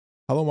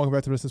Hello and welcome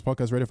back to this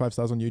podcast, rated 5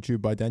 stars on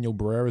YouTube by Daniel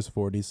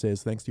Barreras-Ford. He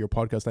says, thanks to your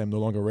podcast, I am no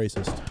longer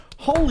racist.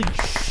 Holy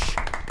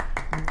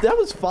that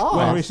was fast.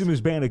 Well, racism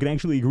is bad. I can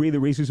actually agree that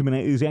racism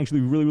is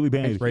actually really, really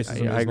bad.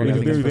 Racism I is agree. one of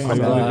the Very things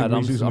bad.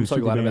 that's I'm so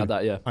glad about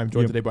that, yeah. I'm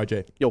joined today by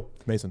Jay. Yo.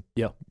 Mason.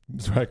 Yeah.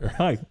 Swagger.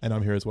 Hi. And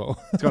I'm here as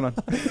well. What's going on?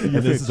 And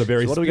this is a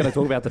very... So what are we going to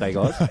talk about today,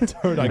 guys?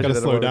 I gotta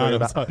slow down.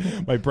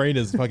 My brain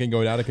is fucking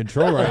going out of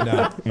control right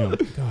now. Yeah.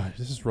 God,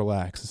 just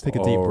relax. Let's take a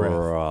deep breath.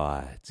 All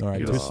right.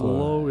 Just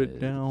slow it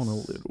down a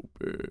little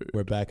bit.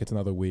 We're back. It's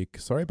another week.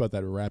 Sorry about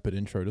that rapid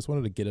intro. Just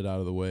wanted to get it out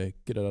of the way.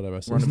 Get it out of our We're on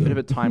a system. bit of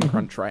a time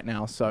crunch right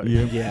now, so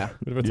yeah.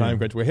 Bit of a time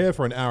crunch. We're here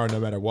for an hour no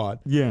matter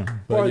what. Yeah.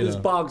 But, Bro, you there's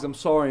know, bugs. I'm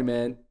sorry,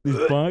 man.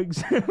 There's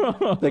bugs.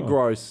 They're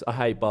gross. I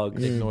hate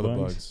bugs. ignore the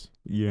bugs. bugs.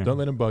 Yeah. Don't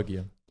let them bug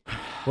you.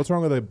 What's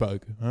wrong with a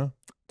bug, huh?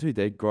 Dude,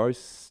 they're gross,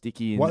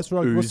 sticky, and What's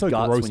so ooze guts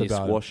gross when you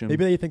about squash it? them.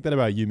 Maybe they think that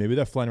about you. Maybe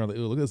they're flying around like,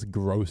 "Ooh, look at this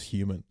gross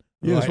human."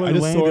 Yeah, that's Like, why I they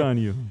just land saw. on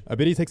you. I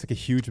bet he takes like a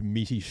huge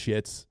meaty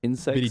shits. I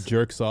bet he Insects,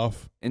 jerks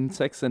off.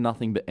 insects are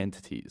nothing but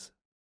entities.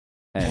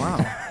 And Wow.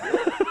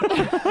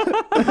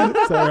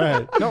 It's all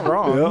right. Not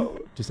wrong.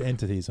 Just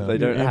entities, huh? They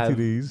don't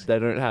Entities.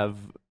 have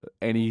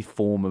any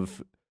form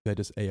of, They're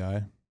just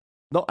AI.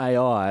 not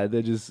AI,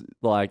 they're just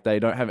like, they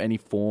don't have any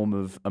form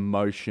of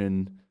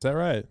emotion, Is that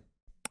right?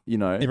 you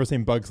know. You ever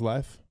seen Bug's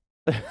Life?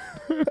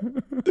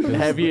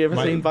 Have you ever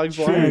Might- seen Bugs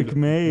Life?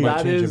 Checkmate. Might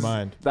That change your is-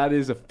 mind. That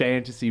is a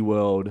fantasy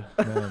world.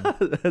 Man.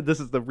 This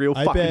is the real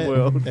I fucking bet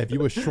world. if you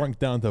were shrunk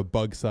down to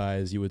bug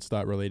size, you would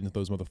start relating to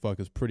those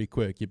motherfuckers pretty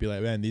quick. You'd be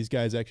like, man, these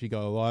guys actually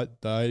got a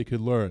lot that I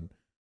could learn.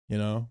 You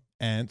know,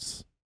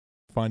 ants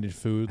finding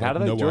food. How like do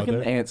they, no do you reckon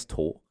other. ants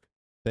talk?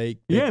 They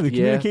Yeah, they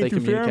Yeah, communicate they through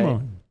communicate.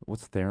 pheromone.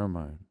 What's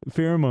pheromone?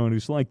 Pheromone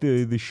is like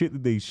the shit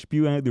that they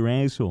spew out their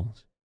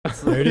assholes.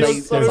 they're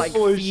It's just- like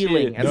full of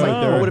feeling. shit. It's No,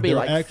 like, they're- what would it be they're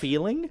like? act-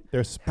 Feeling?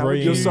 They're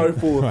spraying. You're so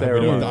full of We don't-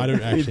 pheromone. I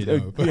don't actually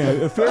know. But Yeah,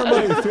 a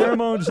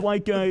pheromone's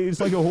like it's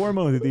like a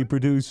hormone that they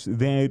produce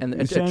that And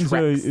it it sends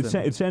attracts a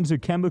them. it sends a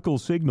chemical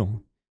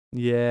signal.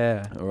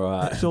 Yeah.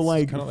 Right. So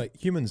like kind of like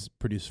humans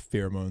produce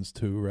pheromones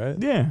too, right?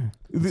 yeah,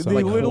 they, So they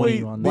like literally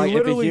horny ones. they Like if a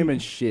literally human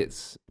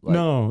shits. Like,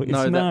 no, it's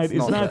No, not. that's It's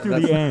not not that. through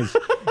the ass.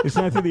 It's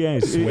not through the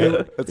ass.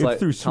 Sweat. It's like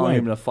through telling sweat.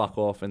 him to fuck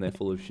off and they're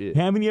full of shit.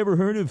 Haven't you ever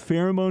heard of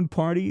pheromone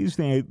parties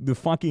that the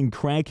fucking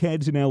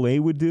crackheads in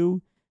LA would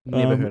do?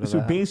 Never heard of so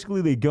that.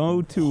 basically, they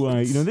go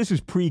to this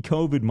is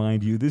pre-COVID,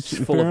 mind you. This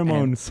Full of pheromone.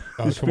 ants.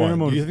 Oh, This come on.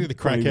 pheromone Do you think the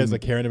crackheads are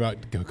caring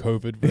about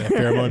COVID with their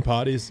pheromone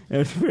parties?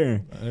 That's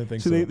fair. I don't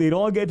think So so. they'd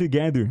all get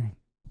together,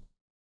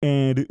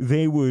 and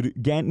they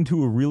would get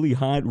into a really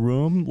hot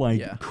room, like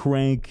Yeah.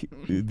 crank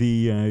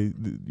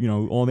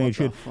all that What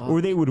shit, the fuck?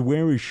 or they would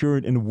wear a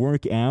shirt and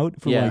work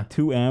out for Yeah. like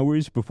 2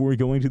 hours before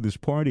going to this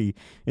party.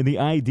 And the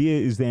idea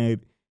is that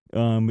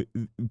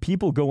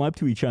people go up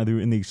to each other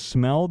and they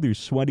smell their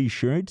sweaty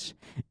shirts,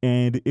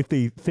 and if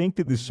they think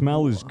that the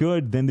smell is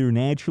good, then they're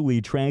naturally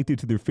attracted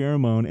to their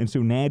pheromone, and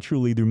so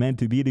naturally they're meant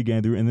to be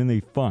together, and then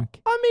they fuck.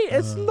 I mean,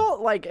 it's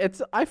not like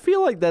it's. I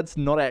feel like that's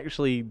not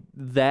actually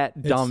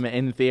that dumb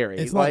in theory.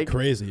 It's like, not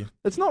crazy.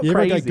 It's not You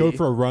crazy. ever like, go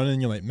for a run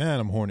and you're like, man,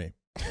 I'm horny.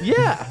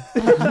 Yeah.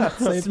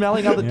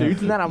 Smelling other Yeah.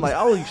 dudes and that, I'm like,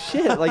 holy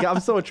shit! Like,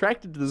 I'm so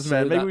attracted to this So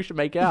man. Maybe that- we should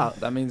make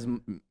out. That means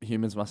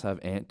humans must have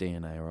ant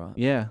DNA, right?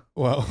 Yeah.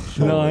 Well,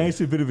 No,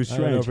 that's a bit of a I don't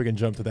know stretch. if we can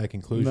jump to that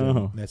conclusion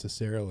No.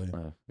 necessarily.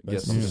 I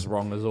That's- guess I'm just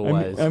wrong as I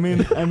always. mean,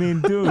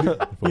 dude,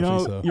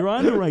 Unfortunately so. you're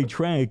on the right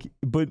track,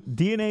 but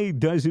DNA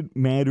doesn't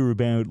matter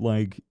about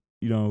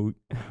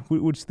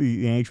what's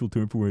the actual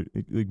term for it?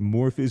 Like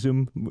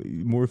morphism,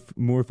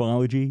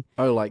 morphology.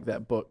 Oh, like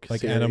that book. Like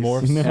series.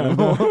 Animorphs?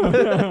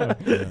 No.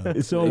 Yeah.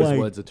 So These like,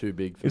 words are too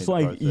big for it's me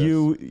to like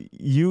process.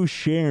 you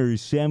share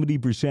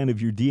 70%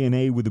 of your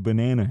DNA with a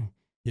banana.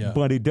 Yeah.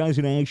 But it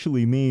doesn't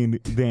actually mean I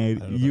that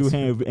don't know you if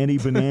that's- have any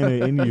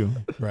banana in you.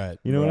 Right.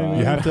 You know what I mean?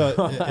 You have to,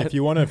 if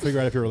you want to figure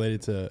out if you're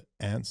related to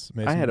ants,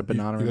 Mason, I had a you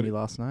banana in gotta- me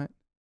last night.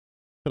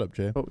 Shut up,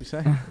 Jay. What were you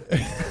saying?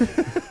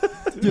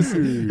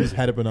 just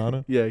had a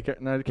banana. Yeah.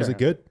 No, Was it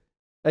good?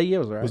 Yeah, it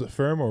was alright. Was it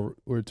firm or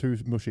too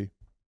mushy?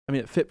 I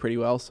mean, it fit pretty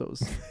well, so it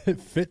was. It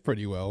fit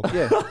pretty well.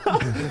 Yeah.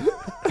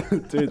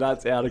 Dude,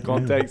 that's out of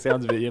context.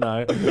 Sounds a bit, Hey.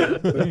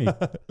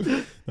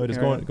 No, just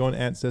Alright. go on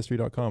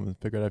ancestry.com and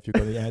figure out if you've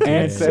got the ant.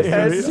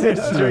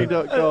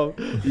 Ancestry.com.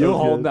 You're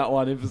holding that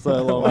one in for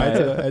so long. I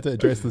mate. had to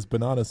address this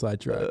banana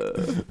sidetrack.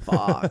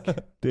 Fuck.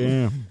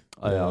 Damn.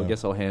 I Yeah.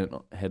 guess I'll head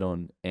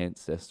on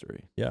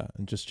Ancestry. Yeah,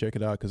 and just check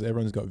it out because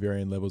everyone's got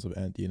varying levels of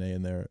ant DNA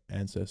in their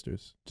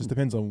ancestors. Just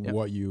depends on Yep.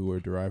 what you were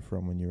derived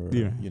from when you were,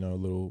 Yeah. a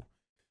little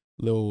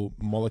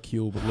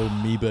molecule, little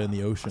amoeba in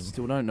the I ocean.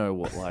 still don't know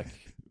what, what?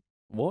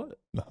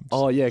 No, I'm just-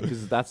 Oh, yeah,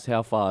 because that's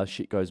how far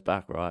shit goes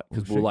back, right?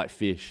 Because Well, we're like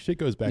fish. shit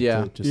goes back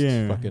Yeah. to just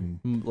Yeah.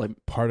 fucking Like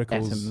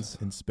particles atoms.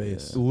 in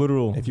space.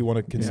 Literal. If you want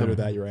to consider Yeah.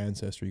 that your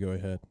ancestry, go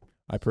ahead.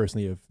 I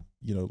personally have,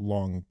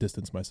 long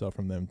distanced myself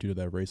from them due to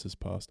their racist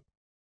past.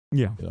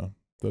 Yeah.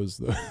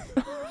 Those.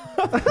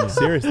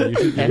 Seriously,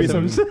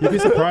 you'd be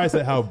surprised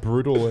at how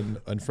brutal and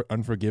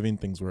unforgiving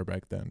things were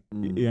back then.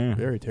 Yeah.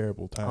 Very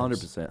terrible times.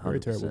 100%. Very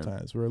terrible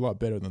times. We're a lot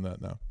better than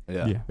that now.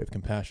 Yeah. Yeah. We have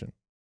compassion.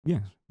 Yeah,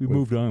 we We've-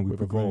 moved on. We we've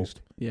progressed.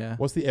 evolved. Yeah.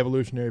 What's the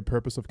evolutionary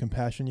purpose of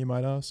compassion, you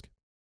might ask?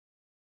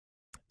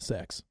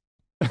 Sex.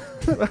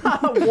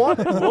 What?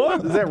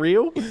 Is that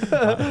real?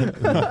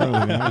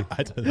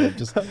 I don't know.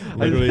 Just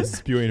literally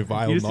spewing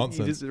vile You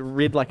nonsense. just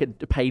read like a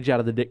page out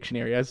of the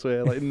dictionary. I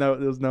swear. Like no,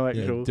 there was no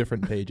actual. Yeah,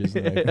 different pages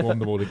and I form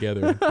them all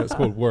together. That's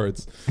called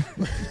words.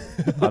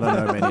 I don't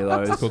know many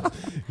of It's those. called,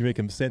 you make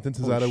them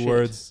sentences Oh, out of shit.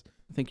 words,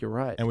 I think you're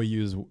right. and we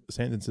use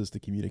sentences to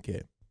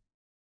communicate.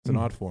 It's an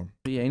Mm. art form.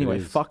 But yeah. Anyway,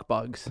 is. fuck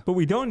bugs. But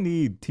we don't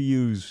need to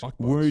use Fuck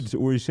bugs. words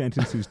or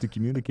sentences to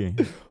communicate.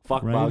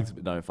 Fuck Right. bugs.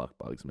 No, fuck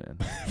bugs, man.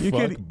 You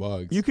Fuck could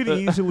bugs. you could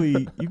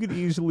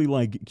easily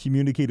like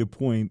communicate a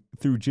point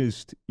through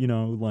just,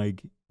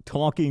 like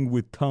talking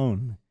with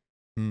tone.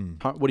 Hmm.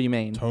 What do you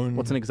mean? Tone.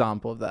 What's an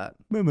example of that?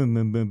 What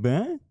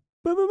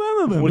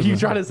What are you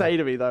trying to say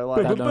to me though?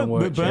 Like, That don't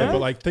work, Yeah, Chad. but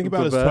like, think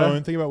about his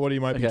tone. Think about what he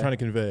might be Okay. trying to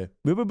convey.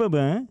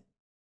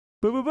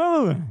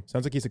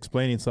 Sounds like he's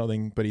explaining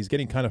something, but he's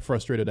getting kind of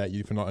frustrated at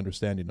you for not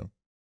understanding him.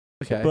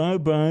 okay.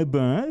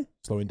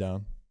 Slowing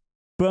down.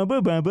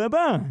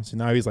 Ba. So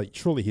now he's like,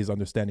 surely he's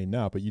understanding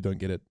now, but you don't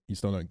get it. You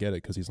still don't get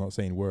it because he's not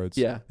saying words.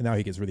 Yeah. And now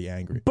he gets really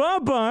angry.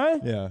 Bye.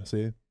 Yeah.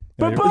 See.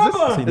 But Now you're-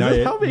 Baba! see, Is now this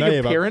you- how being now a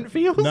you've up- parent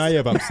feels? Now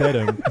you've upset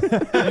him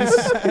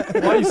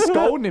Why are you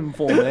scolding him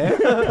for, man?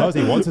 because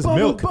he wants his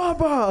milk.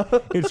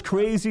 Baba. It's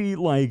crazy,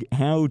 like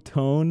how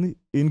tone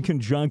in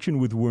conjunction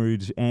with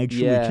words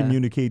actually Yeah.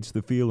 communicates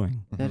the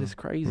feeling, That is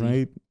crazy.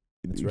 right?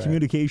 That's right.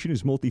 Communication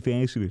is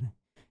multifaceted.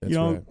 That's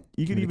right. Communication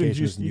You could even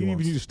is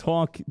nuanced. just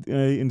talk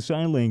in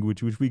sign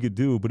language, which we could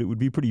do, but it would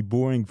be pretty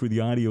boring for the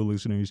audio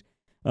listeners.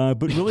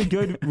 But really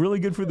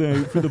good for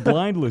the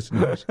blind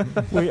listeners.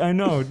 Wait, I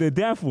know the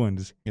deaf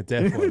ones. The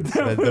deaf ones.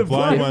 The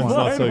blind one's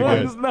not so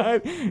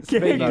good.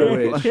 Speaking of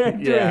which,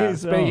 yeah,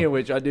 speaking of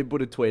which, I did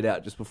put a tweet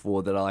out just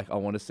before that I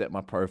want to set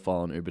my profile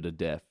on Uber to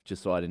deaf,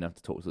 just so I didn't have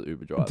to talk to the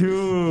Uber driver.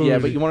 Dude. Yeah,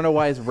 but you want to know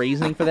why his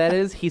reasoning for that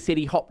is? He said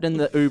he hopped in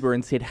the Uber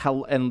and said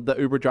hello, and the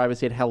Uber driver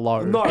said hello.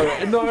 No.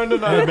 Man's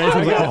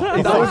like, oh,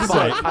 He's that like, was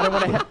fuck, sick. I don't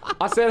want to.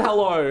 I said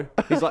hello.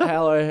 He's like,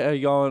 hello, how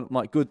you going? I'm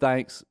like, good,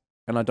 thanks.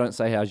 And I don't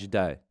say, how's your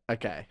day?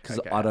 Okay, Because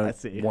okay, I don't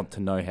see. want to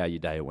know how your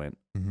day went.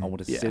 Mhm. I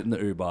want to Yeah. sit in the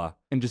Uber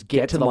and just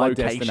get to the my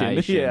location.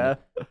 destination. Yeah.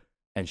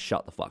 and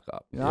shut the fuck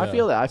up. No, I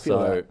feel that. I feel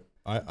So,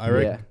 that. I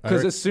reckon.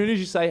 because as soon as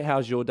you say,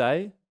 how's your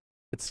day?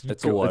 It's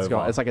all over.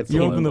 Gone. It's like a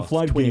You open the 20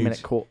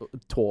 floodgates. minute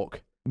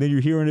talk. Then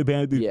you're hearing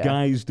about the Yeah.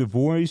 guy's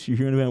divorce. You're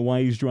hearing about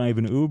why he's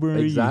driving Uber.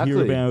 Exactly. You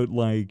hear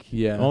about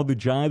Yeah. all the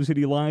jobs that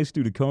he lost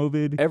due to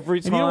COVID. Every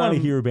And you don't want to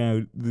time. hear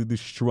about the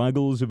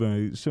struggles of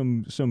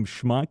some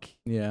schmuck.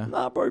 Yeah.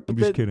 Nah, bro. But I'm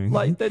just they're- kidding.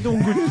 Like they're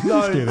doing good.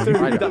 No, kidding. dude,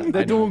 I know, they're I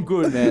know. doing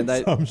good, man.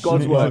 They, Some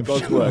God's schmuck. work.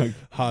 God's work.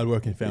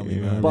 Hardworking family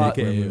Yeah. man, But-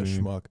 aka a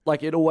schmuck.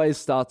 Like it always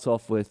starts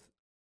off with,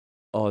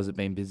 "Oh, has it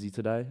been busy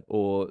today?"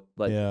 Or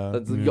like, Yeah.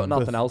 you've got But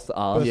nothing else to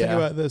But ask. Yeah. think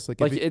about this,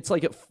 like, Like if you, it's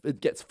like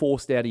it gets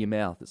forced out of your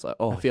mouth. It's like,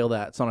 oh, I feel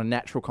that. It's not a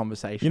natural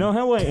conversation. You know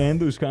how I end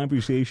those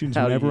conversations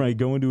How do whenever you? I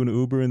go into an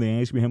Uber and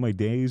they ask me how my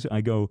day is? I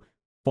go,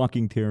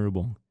 fucking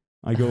terrible.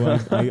 I go,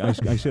 I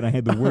said I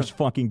had the worst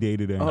fucking day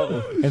today.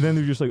 Oh. And then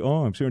they're just like,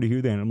 oh, I'm sorry to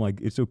hear that. And I'm like,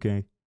 it's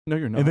okay. No,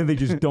 you're not. And then they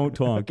just don't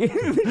talk. They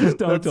just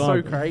don't That's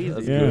so talk. crazy.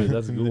 That's Yeah. good.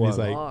 That's a and good then he's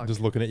one. like Fuck.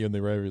 just looking at you in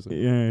the road. He's like,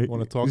 Yeah.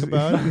 want to talk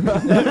about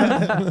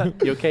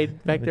it? You okay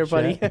back there,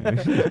 buddy?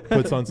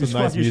 Puts on some Just,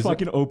 nice just music.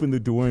 fucking open the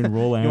door and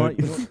roll You out.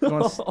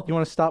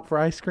 want to stop for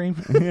ice cream?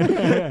 Give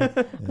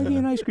me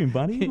an ice cream,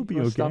 buddy. It'll be You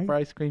wanna okay. Stop for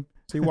ice cream.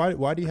 See,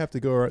 why do you have to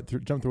go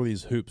jump through all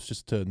these hoops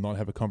just to not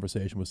have a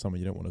conversation with someone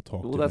you don't want to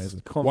talk Well, to? that's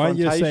Amazing. Why don't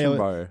you say, confrontation, like,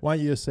 bro. why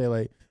don't you just say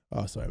like,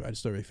 oh, sorry, I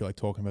just don't really feel like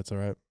talking, but it's all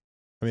right.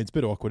 I mean, it's a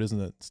bit awkward,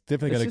 isn't it? It's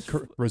definitely It's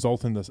going to just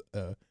result in this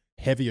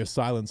heavier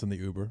silence in the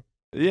Uber.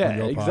 Yeah, on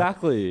your part.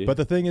 exactly. But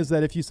the thing is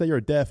that if you say you're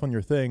deaf on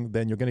your thing,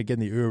 then you're going to get in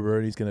the Uber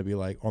and he's going to be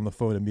like on the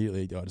phone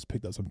immediately. Oh, I just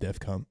picked up some deaf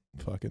cunt.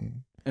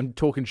 Fucking. And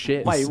talking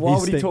shit. wait, he's why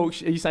would he think- talk?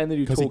 Are you saying that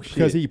you talk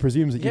Because shit? he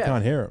presumes that you Yeah.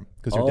 can't hear him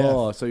because you're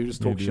Oh, deaf. so you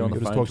just Yeah, talk shit on dude. the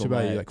He just phone. talks to a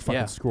about you mate. like fucking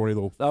Yeah. scrawny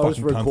little That was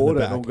fucking cunt in the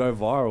recorded and back. it'll go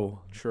viral.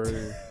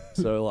 True.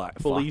 So like,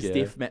 Bullies fuck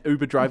yeah. deaf man.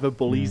 Uber driver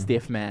bullies Yeah.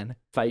 deaf man.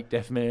 Fake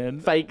deaf man.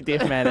 Fake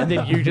deaf man. And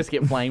then you just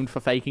get blamed for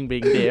faking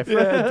being deaf.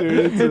 Yeah,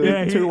 dude, it's a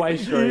Yeah, two-way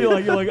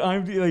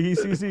street. He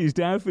sees he's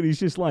deaf, and he's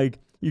just like,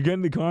 you get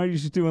in the car,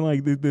 he's just doing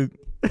like the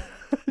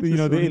you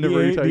know, the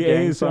Naruto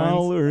gang ASL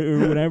signs.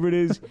 or whatever it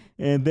is,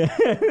 and then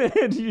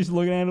you're just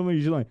looking at him, and you're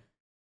just like.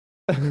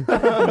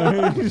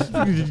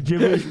 just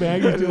gibberish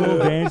back, just doing little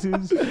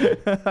dances.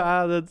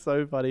 That's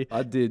so funny.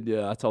 I did.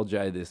 Yeah, I told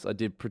Jay this. I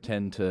did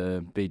pretend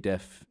to be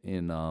deaf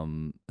in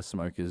a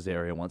smokers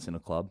area once in a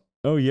club,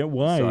 Oh yeah,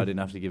 why? so I didn't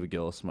have to give a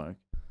girl a smoke.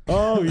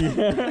 Oh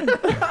yeah.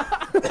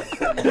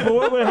 But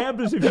what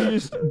happens if you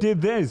just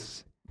did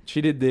this?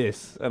 She did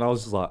this, and I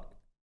was just like,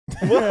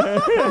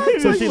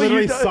 So she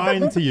literally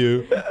signed to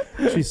you.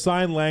 She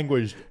signed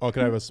language. Oh,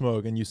 can I have a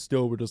smoke? And you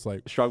still were just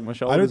like, Shrug my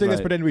shoulders. I don't think it's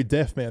mate. pretending to be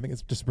deaf, man. I think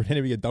it's just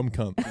pretending to be a dumb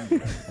cunt.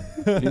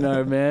 You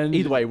know, man.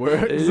 Either way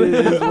works. It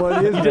is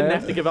what it is, You didn't man.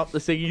 have to give up the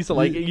ciggy, so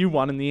like you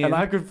won in the end. And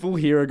I could full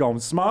hear her going,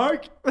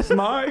 smoke,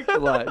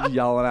 like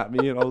yelling at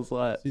me, and I was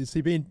like,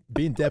 See, being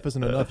deaf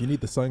isn't enough. You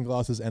need the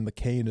sunglasses and the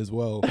cane as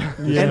well.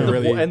 Yeah. and, the,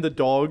 really, and the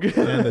dog. and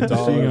the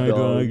Seeing eye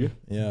dog. dog.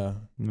 Yeah.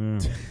 Yeah.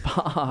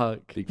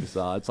 Fuck. big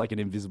facade. It's like an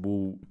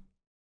invisible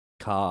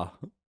car.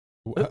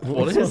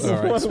 What is- All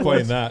right,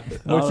 explain that.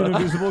 What's an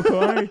invisible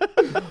car?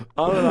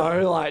 I don't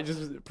know, like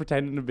just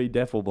pretending to be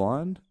deaf or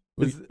blind.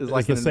 It's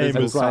like the an same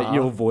invisible as It's like car.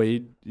 you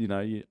avoid, you know,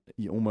 you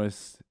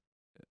almost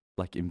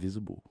like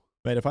invisible.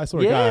 Mate, if I saw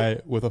a Yeah.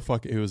 guy with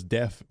who was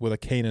deaf with a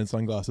cane and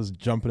sunglasses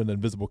jumping in an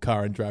invisible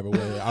car and drive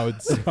away, I would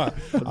like,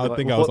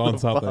 think I was what on the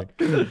something. fuck?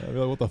 I'd be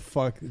like, what the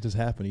fuck just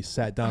happened? He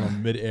sat down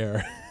on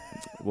midair.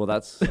 Well,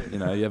 that's, you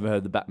know, you ever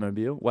heard the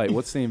Batmobile? Wait,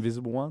 what's the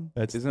invisible one?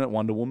 That's- Isn't it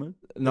Wonder Woman?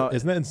 No,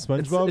 Isn't that in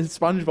SpongeBob? It's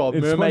SpongeBob.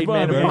 It's Mermaid SpongeBob,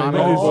 Man and Mermaid Piranha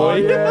Man. Boy.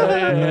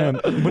 Yeah.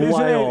 But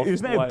Way off,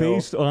 isn't that way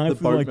based off. off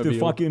The like the boatmobile.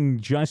 fucking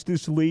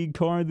Justice League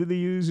car that they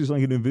use? Is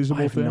like an invisible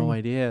I have thing? no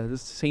idea.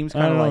 This seems I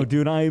kind don't of know, like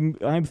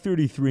dude. I'm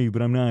 33,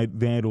 but I'm not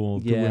that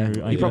old. Yeah. To where You I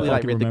probably, can like,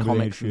 fucking read the remember that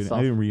comics and shit. stuff.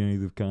 I didn't read any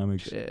of the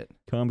comics. shit.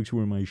 Comics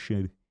were my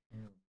shit.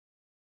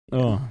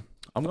 Oh,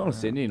 I'm going to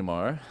Sydney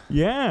tomorrow.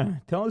 yeah.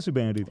 Tell us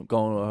about it. I'm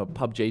going to a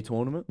PUBG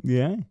tournament.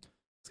 Yeah.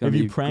 It's gonna Have be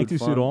you good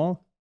practiced fun. at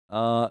all?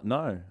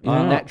 No. You're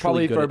naturally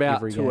Probably good for at about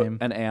every game.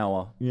 an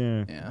hour.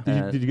 Yeah.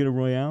 Yeah. Did you get a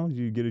royale? Did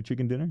you get a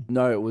chicken dinner?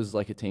 No, it was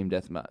like a team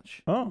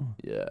deathmatch. Oh,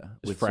 Yeah,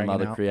 Just with some fragging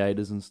other out.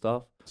 creators and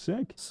stuff.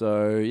 sick.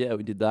 So yeah,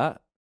 we did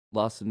that.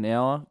 Lasted an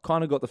hour.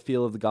 Kind of got the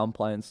feel of the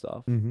gunplay and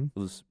stuff. Mm-hmm. It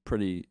was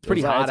pretty. It's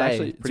pretty it was, hard, It's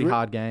actually Pretty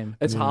hard game.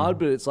 It's Yeah. hard,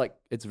 but it's like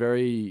it's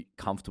very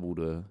comfortable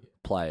to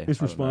play.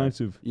 It's I don't know.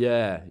 responsive.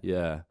 Yeah,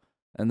 yeah.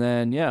 And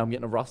then yeah, I'm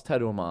getting a rust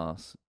tattoo on my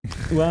ass.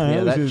 Wow,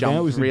 Yeah, that that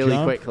jumped was a really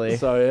jump. quickly.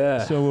 So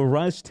yeah, So a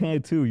Rust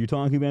tattoo. You're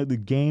talking about the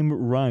game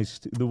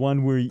Rust, the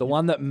one where the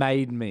one that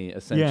made me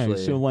essentially.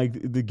 yeah. So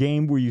like the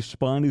game where you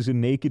spawn as a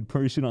naked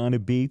person on a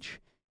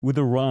beach with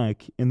a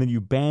rock, and then you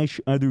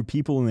bash other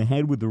people in the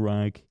head with the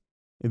rock,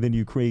 and then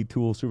you create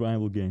tool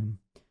survival game.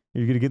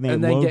 You're gonna get that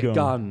and then logo. get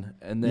gun,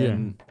 and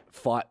then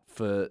fight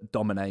for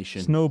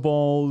domination.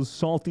 Snowballs,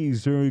 Salty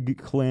Zerg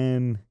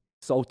clan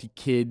Salty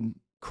kid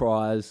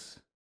cries,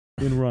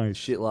 in Rice.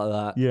 shit like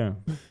that. Yeah,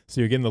 So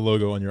you're getting the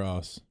logo on your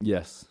ass.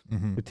 Yes.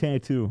 Mm-hmm. a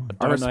tattoo. I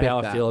don't know respect how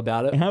I that. feel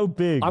about it. How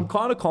big? I'm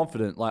kind of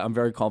confident. Like I'm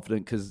very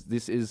confident because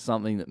this is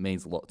something that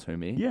means a lot to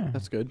me. yeah.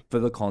 That's good. For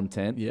the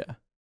content. Yeah.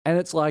 And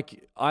it's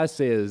like I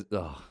see it as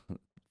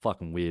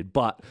fucking weird,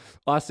 but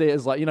I see it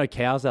as like, you know,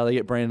 cows how they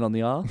get branded on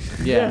the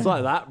arse. Yeah. It's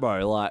like that,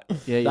 bro. Like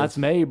Yeah. that's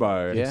me,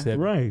 bro. Yeah. Except,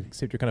 Right.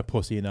 except you're kind of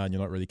pussy now and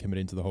you're not really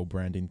committing to the whole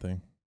branding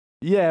thing.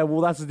 Yeah, well,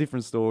 that's a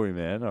different story,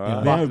 man. All right.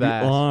 Yeah. That would be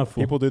that.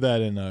 awful. People do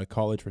that in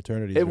college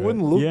fraternities. It right?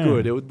 wouldn't look Yeah.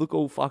 good. It would look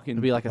all fucking.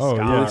 It'd be like a Oh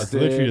scar. yeah, it's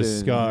literally just and-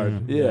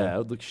 scarred. Yeah, it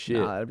would look shit.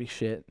 Nah, that'd be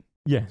shit.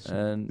 Yes.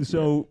 And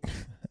So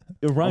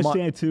a Rust might-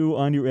 tattoo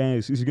on your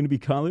ass, is it going to be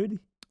colored?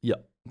 yeah,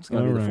 it's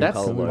gonna be the Alright. full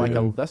That's color like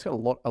logo. that's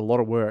got a lot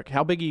of work.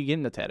 How big are you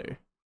getting the tattoo?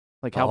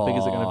 Like how big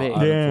is it going to I be?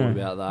 haven't Yeah. thought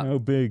about that. How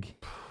big?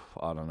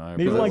 I don't know.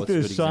 Maybe bro. like What's a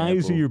the good size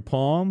example? of your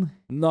palm.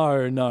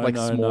 No, Like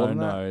smaller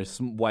no.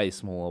 than Way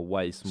smaller,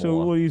 way So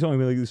smaller. what are you talking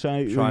about? Like the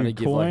size Trying of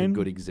to your give like a coin?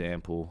 good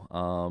example.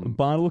 A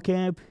bottle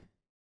cap?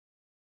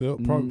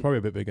 Probably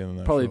a bit bigger than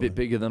that. Probably a surely. bit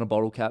bigger than a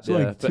bottle cap. So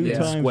yeah, like but two yeah,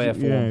 times. square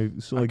form. Yeah.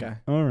 So like, Okay.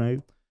 all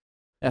right.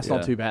 That's Yeah.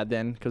 not too bad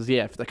then, because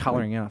yeah, if they're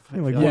coloring out, I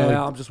Yeah, like feel what, like-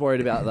 Yeah, I'm just worried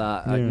about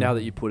that. Like, Yeah. now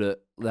that you put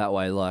it that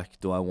way, like,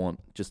 do I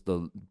want just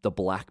the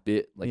black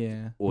bit? Like,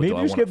 yeah. or Maybe do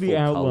I just want get it the full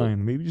outline. colored?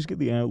 Maybe just get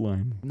the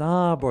outline.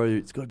 Nah, bro,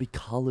 it's got to be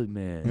colored,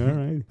 man. All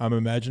right. I'm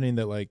imagining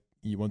that like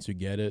once you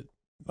get it,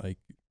 like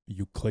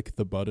you click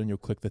the button, you'll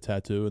click the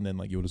tattoo, and then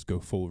like you'll just go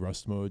full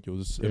Rust mode. You'll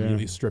just Yeah.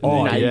 immediately strip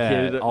Oh, it. Naked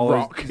yeah. I was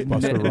rock.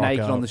 Bust a rock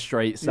naked out. on the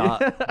street,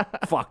 start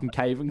fucking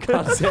caving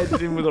cunts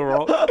heads in with a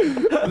rock.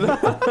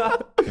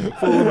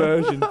 Full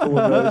immersion.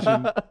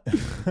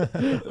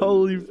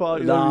 Holy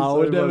fuck! Nah, I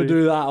would never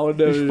do that. I would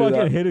never Just do fucking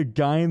that. hit a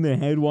guy in the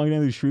head walking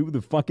down the street with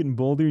a fucking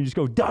boulder and just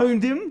go,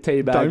 downed him.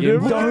 Teabag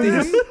him. Look at Don't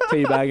this.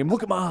 Teabag him.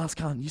 Look at my ass,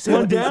 cunt. You see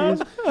One what this down.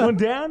 is? One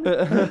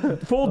down.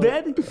 Full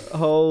dead.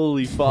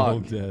 Holy All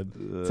fuck! dead.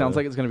 Sounds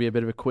like it's going to be a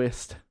bit of a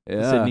quest. The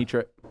Yeah. Sydney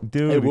trip.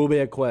 Dude. It will be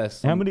a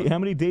quest. How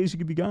many days you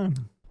could be gone?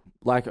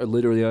 Like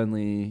literally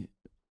only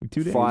Like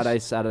 2 days. Friday,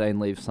 Saturday, and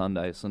leave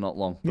Sunday, so not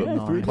long. But Yeah,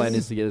 Nice. 3 the plan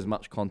days. is to get as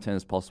much content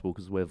as possible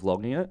because we're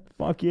vlogging it.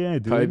 Fuck yeah,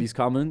 dude. Kobe's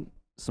coming.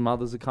 Some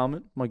others are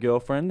coming. My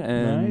girlfriend.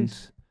 And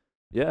Nice.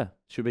 yeah,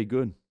 should be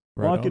good.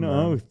 Right Fucking on,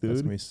 man. oath, That's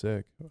dude. gonna be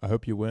sick. I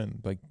hope you win.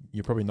 Like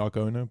you're probably not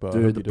going to, but I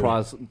Dude, hope the you do.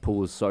 prize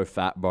pool is so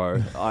fat,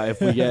 bro.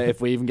 If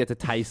we even get to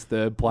taste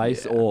third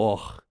place, Yeah.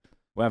 oh,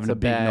 we're having It's a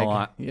big bag.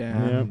 night.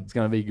 Yeah. Yeah. It's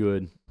gonna be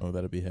good. Oh,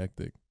 that'd be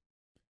hectic.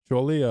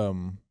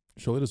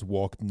 Surely just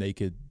walk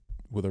naked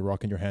with a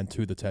rock in your hand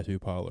to the tattoo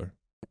parlor.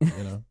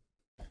 You know,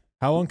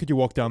 How long could you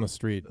walk down the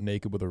street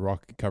naked with a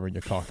rock covering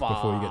your cock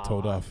before you get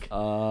told off?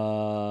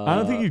 I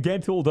don't think you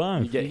get told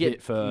off. You get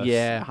hit first.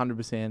 Yeah,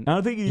 100%. I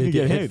don't think you You even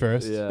get get hit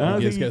first. Yeah. I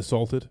don't You just think get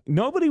assaulted.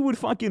 Nobody would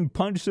fucking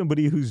punch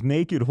somebody who's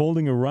naked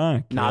holding a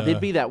rock. Nah, Yeah.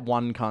 there'd be that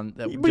one cunt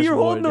that But just you're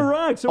holding would. a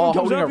rock. Someone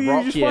comes holding up a to you,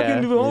 rock, just yeah.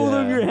 fucking hold it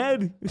over Yeah. your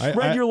head,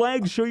 spread I- your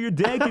legs, show your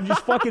dick, and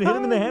just fucking hit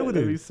him in the head with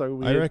That'd be it. so I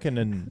weird.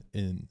 reckon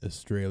in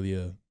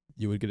Australia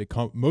you would get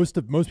a most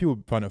people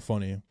would find it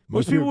funny.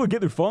 Most people would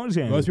get their phones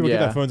out. Most people get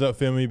Yeah. their phones out,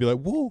 filming, be like,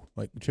 "Whoa!"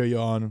 Like cheer you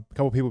on. A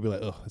couple people would be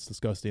like, "Ugh, that's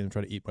disgusting," and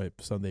try to eat my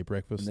Sunday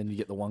breakfast. And then you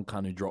get the one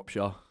cunt who drops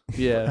you.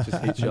 Yeah,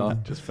 Just hits you.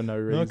 just for no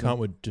No reason. cunt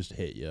would just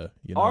hit you.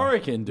 You know? I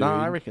reckon, dude. No,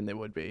 I reckon there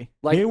would be.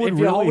 Like, They would if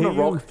you're really holding a hit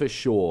you. rock, for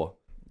sure.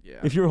 Yeah.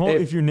 If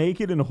you're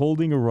naked and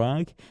holding a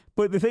rock,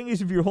 but the thing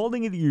is, if you're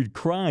holding it at your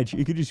crotch,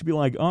 it could just be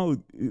like, oh,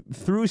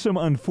 through some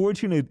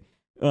unfortunate,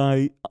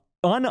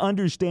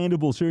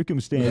 ununderstandable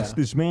circumstance, Yeah.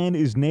 this man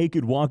is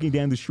naked walking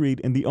down the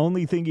street, and the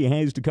only thing he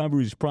has to cover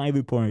his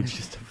private parts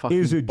just a fucking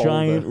is a boulder.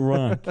 giant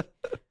rock.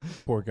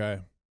 Poor guy.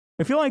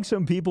 I feel like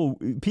some people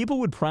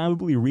would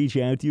probably reach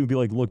out to you and be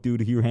like, "Look,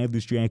 dude, here, have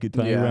this jacket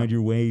tied Yeah. around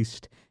your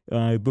waist."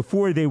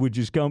 Before they would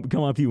just come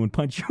up to you and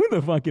punch you in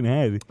the fucking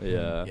head.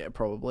 Yeah. Yeah,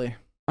 probably.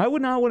 I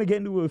would not want to get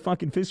into a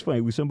fucking fist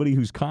fight with somebody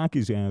whose cock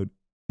is out.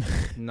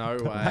 No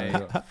way.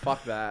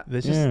 Fuck that.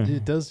 This Yeah.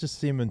 it does just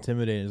seem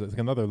intimidating. It's like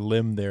another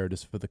limb there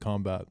just for the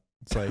combat.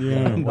 It's like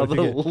Yeah. what if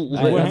you get-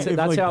 Well, That's, if,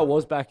 that's like- how it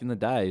was back in the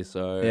day,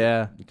 so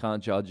Yeah. you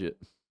can't judge it.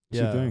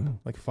 That's the thing.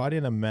 like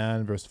fighting a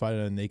man versus fighting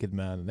a naked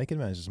man. A naked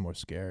man is just more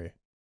scary.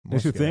 More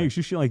That's the thing. scary. It's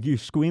just like you're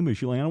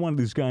squeamish. You're like, I don't want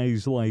this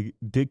guy's like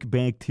dick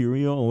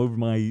bacteria all over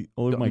my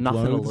Got my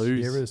nothing to clothes.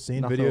 lose. You ever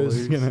seen Nothing to videos?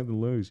 lose. You have to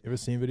lose. You ever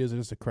seen videos of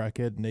just a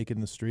crackhead naked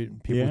in the street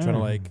and people trying Yeah. to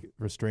like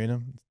restrain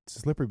him? It's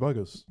slippery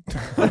buggers.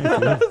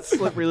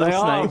 Slippery They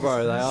little are, snakes. bro.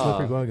 They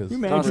Slippery are. buggers. You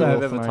Can't imagine, say I've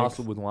Little ever snakes.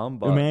 tussled with one,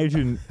 but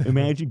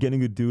imagine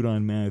getting a dude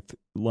on meth,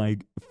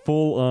 like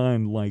full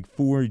on, like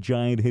 4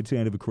 giant hits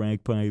out of a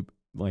crack pipe,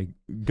 like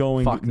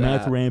going Fuck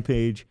meth that.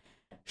 rampage,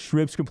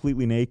 strips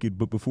completely naked.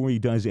 But before he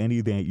does any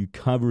of that, you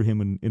cover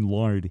him in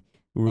lard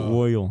or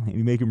oil, and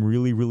you make him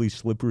really, really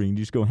slippery, and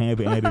you just go have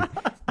at it.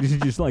 You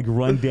just like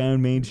run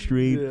down Main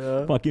Street,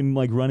 Yeah. fucking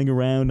like running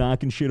around,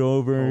 knocking shit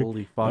over.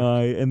 Holy fuck.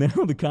 And then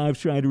the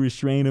cops try to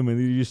restrain him, and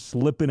they're just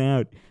slipping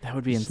out, That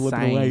would be slipping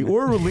insane. away,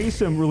 or release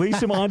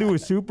him onto a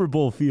Super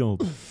Bowl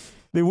field.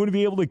 They wouldn't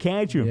be able to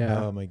catch him.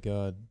 Yeah. Oh my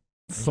god.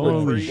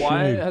 Holy shit!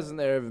 why hasn't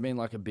there ever been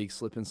like a big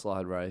slip and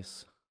slide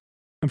race?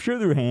 I'm sure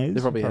there has.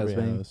 There probably has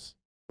been. has.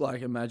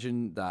 Like,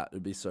 imagine that.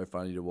 It'd be so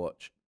funny to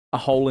watch. A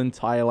whole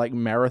entire like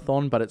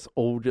marathon, but it's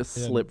all just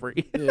Yeah.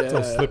 slippery. It's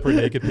all slippery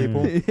naked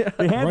people. Yeah.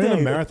 They have Running a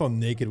that. marathon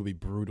naked would be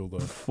brutal though.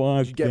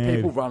 Fuck You get that.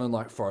 people running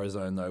like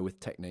Frozone though with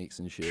techniques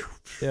and shit.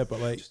 Yeah,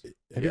 but like,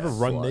 have you ever yeah,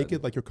 run slide.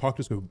 naked? Like your cock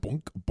just goes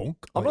bonk, bonk.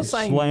 I'm like, not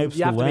saying slaps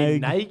you have the to be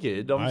leg.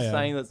 naked. I'm I just am.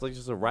 saying that's like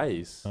just a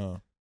race. Oh,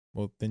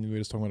 well, then we're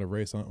just talking about a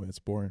race, aren't we? It's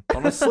boring.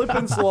 On a slip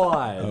and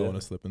slide. I want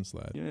to slip and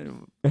slide.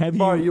 Have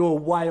Bro, you? you were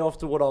way off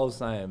to what I was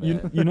saying,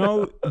 man. You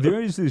know, there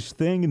is this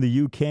thing in the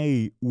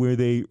UK where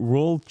they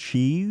roll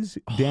cheese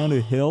down a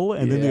hill,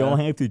 and then they Yeah. all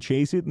have to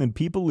chase it, and then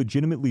people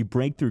legitimately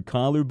break their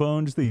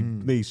collarbones.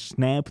 They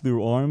snap their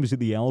arms at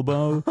the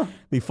elbow.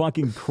 They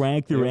fucking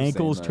crack their Yeah, I've seen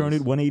ankles, turn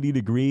those. it 180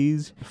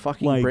 degrees.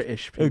 Fucking Like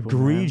British people.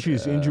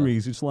 egregious man. Yeah.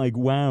 injuries. It's like,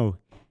 wow.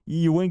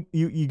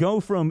 You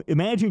go from,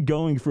 imagine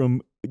going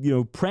from,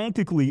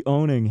 practically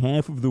owning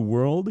half of the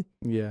world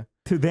Man. Yeah.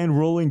 to then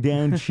rolling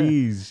down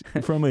cheese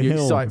from a You're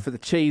hill. excited for the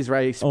cheese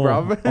race, Oh,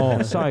 bruv. oh, so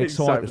Excited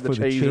excited for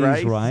the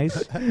cheese rice.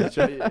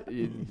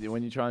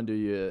 When you try and do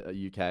your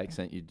UK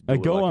accent, you do I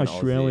it go like an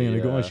Australian. Aussie,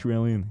 I go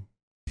Australian.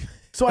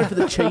 Excited for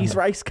the cheese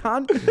race,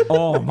 cunt.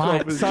 Oh,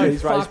 mate, mate, so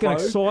fucking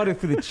excited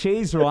for the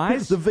cheese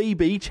rice. The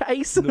VB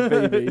chase. The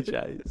VB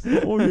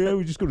chase. Oh, yeah,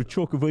 we just got to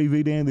chuck a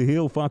VV down the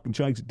hill, fucking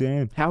chase it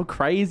down. How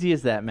crazy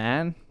is that,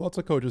 man? Lots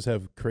of coaches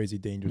have crazy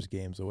dangerous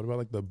games. So what about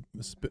like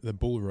the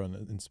bull run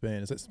in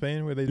Spain? Is that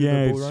Spain where they do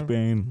Yeah, the bull it's run?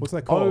 Spain. What's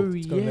that called? Oh,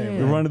 It's got a name, yeah.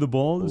 The right? run of the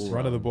balls? Bull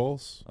Run of the run.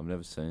 bulls. I've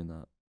never seen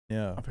that.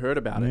 Yeah. I've heard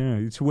about it. Yeah,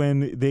 it's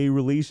when they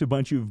release a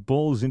bunch of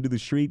bulls into the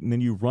street and then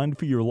you run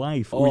for your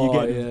life, or you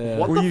get, yeah.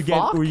 What or the you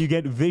fuck? get, or you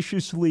get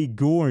viciously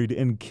gored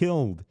and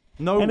killed.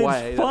 No and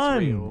way. it's That's fun.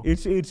 real.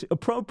 It's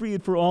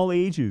appropriate for all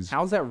ages.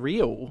 How's that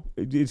real?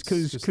 It's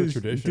because, just the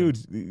tradition.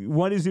 dude,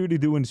 what is there to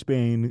do in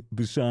Spain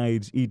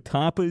besides eat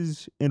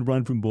tapas and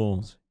run from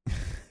bulls?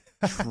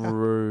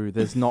 True.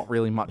 There's not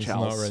really much It's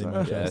else. not really so-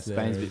 much Yeah, else Spain's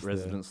there, bit is there?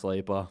 resident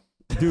sleeper.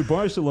 Dude,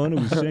 Barcelona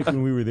was sick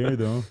when we were there,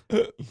 though.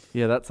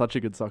 Yeah, that's such a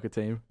good soccer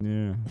team.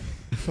 Yeah.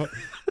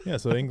 Yeah,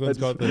 so England's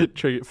got the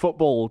True.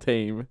 Football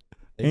team.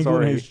 England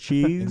Sorry. has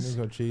England's cheese.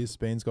 got cheese.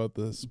 Spain's got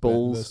the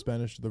Bulls. the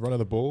Spanish, the run of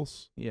the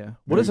bulls. Yeah.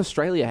 What does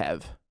Australia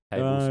have?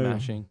 Table Uh,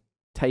 smashing.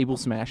 Table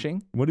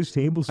smashing? What is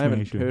table I haven't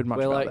smashing? heard much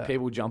Where about like that.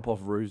 people jump off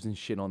roofs and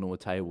shit onto a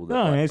table. That,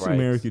 No, like, that's in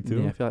breaks. America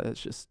too. Yeah, I feel like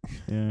that's just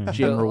Yeah.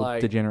 general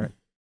like- degenerate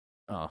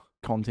Oh,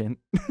 content.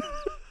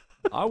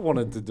 I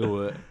wanted to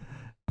do it.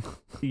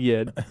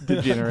 Yeah,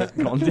 degenerate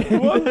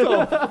content. What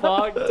the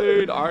fuck,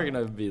 dude? I reckon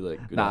it'd be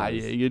like good. Nah, odds.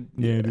 yeah, you'd.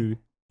 Yeah, dude.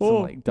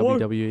 some like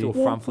WWE. Do a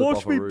front flip watch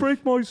off a me roof.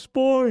 break my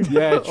spine.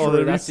 Yeah, Oh, true. that'd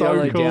be That's the so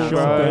only cool, downside. bro.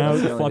 Jump That's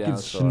out, the only fucking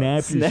downside. snap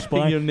your Snapping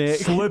spine, your neck.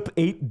 slip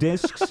 8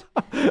 discs.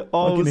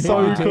 Oh, Fucking hit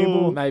so the table.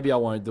 cool. Maybe I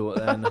won't do it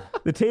then.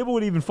 The table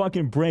would even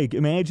fucking break.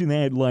 Imagine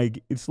that.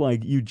 Like, it's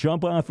like you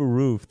jump off a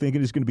roof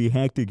thinking it's going to be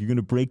hectic. You're going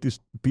to break this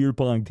beer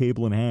pong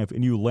table in half,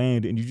 and you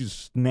land, and you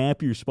just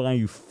snap your spine.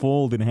 You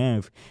fold in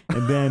half,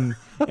 and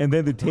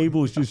then the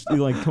table is just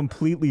like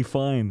completely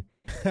fine.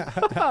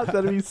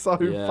 That'd be so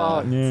Yeah.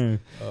 fucked. Yeah.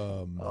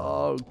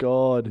 Oh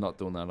god. Not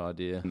doing that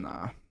idea.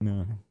 Nah.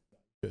 No.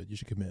 Good. You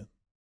should commit.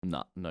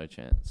 Nah, no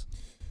chance.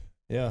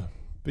 Yeah,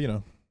 but you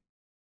know,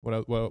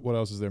 what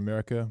else is there?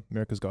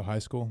 America's got high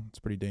school. It's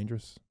pretty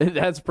dangerous.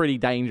 That's pretty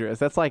dangerous.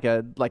 That's like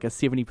a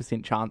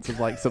 70% chance of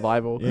like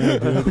survival. Yeah,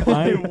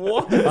 dude.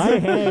 What?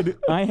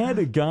 I had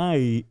a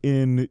guy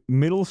in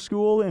middle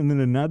school and then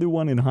another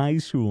one in high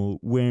school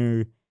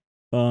where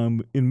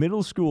in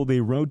middle school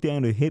they wrote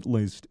down a hit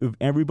list of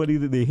everybody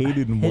that they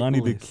hated and hit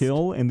wanted list. to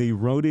kill, and they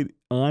wrote it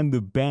on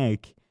the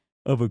back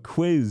of a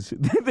quiz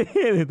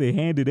that they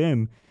handed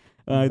in.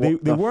 They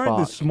What the weren't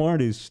the fuck?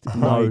 smartest.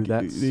 No, like,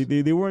 that's-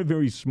 they weren't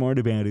very smart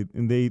about it,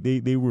 and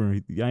they were.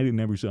 I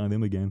never saw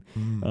them again.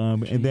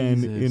 And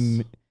then in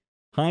Jesus.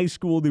 high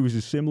school there was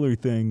a similar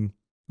thing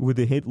with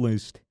the hit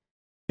list,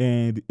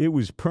 and it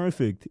was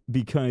perfect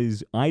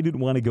because I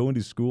didn't want to go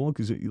into school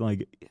because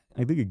like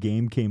I think a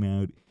game came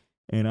out,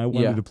 and I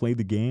wanted Yeah. to play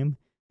the game.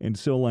 And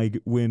so, like,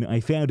 when I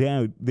found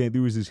out that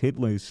there was this hit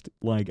list,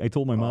 like, I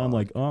told my mom,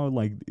 like,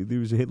 there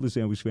was a hit list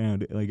that was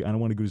found. Like, I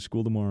don't want to go to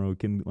school tomorrow.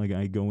 Can, like,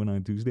 I go in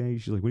on Tuesday?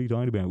 She's like, what are you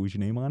talking about? Was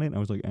your name on it? And I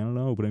was like, I don't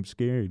know, but I'm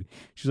scared.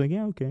 She's like,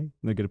 yeah, okay.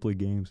 And I got to play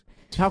games.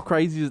 How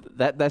crazy is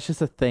that? That's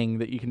just a thing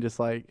that you can just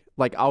like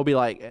I'll be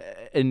like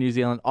in New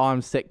Zealand, oh,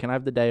 I'm sick, can I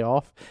have the day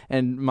off?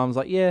 And mum's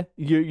like, yeah.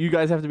 You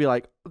guys have to be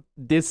like,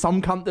 there's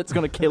some cunt that's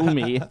gonna kill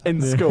me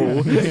in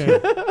school.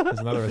 There's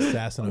another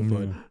assassin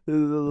afoot.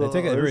 They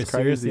take it very It's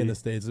seriously in crazy. the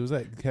States. There was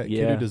that kid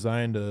Yeah. who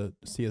designed a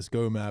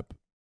CS:GO map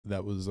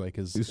that was like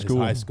his school.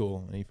 high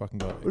school, and he fucking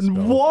got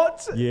expelled.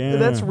 What? Yeah.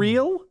 That's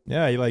real?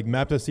 Yeah, he like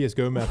mapped a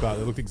CS:GO map out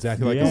that looked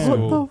exactly like Yeah. his What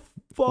school.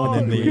 the fuck?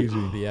 And then Crazy.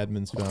 the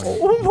admins found it.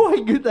 Oh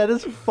my god, that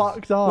is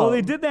fucked up. Well,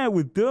 they did that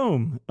with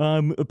Doom.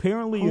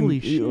 Apparently, Holy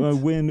shit.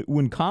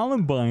 when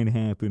Columbine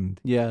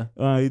happened, Yeah.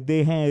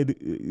 they had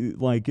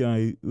like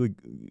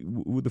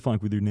what the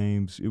fuck were their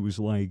names? It was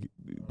like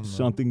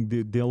something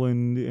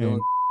Dylan and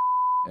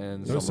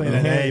And Don't someone say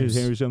else. their names.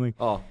 or something.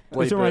 Oh,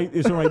 It's bleep all right. it.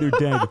 It's all right. They're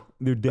dead.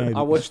 They're dead.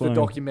 I watched It's the fine.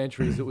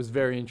 documentaries. It was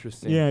very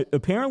interesting. Yeah.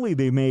 Apparently,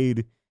 they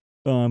made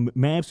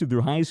maps of their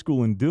high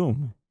school in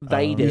Doom.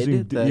 They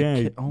using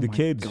did. Oh the my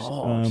kids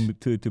God.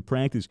 to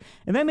practice,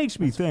 and that makes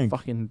me That's think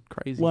fucking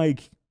crazy.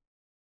 like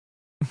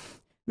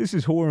this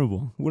is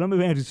horrible. What I'm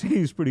about to say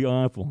is pretty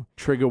awful.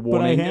 Trigger But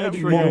warning. I had,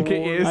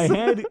 Wonka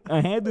is.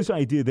 I had this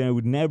idea that I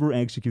would never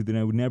execute, that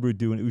I would never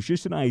do, and it was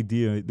just an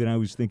idea that I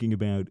was thinking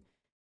about.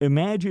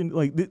 Imagine,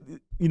 like,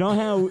 you know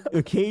how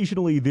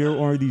occasionally there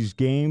are these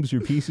games or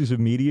pieces of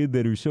media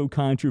that are so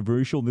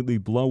controversial that they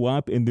blow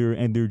up, and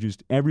they're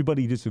just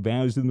everybody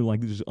disavows them. They're like,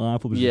 this is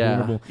awful, this is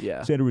horrible, yeah.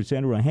 et cetera, et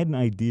cetera. I had an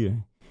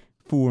idea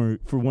for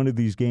one of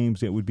these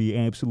games that would be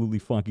absolutely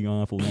fucking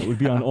awful. That would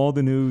be on all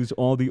the news.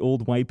 All the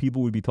old white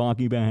people would be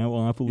talking about how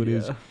awful it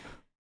is. Yeah.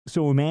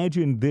 So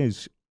imagine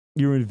this.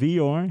 You're in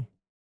VR,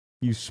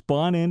 you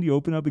spawn in, you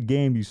open up a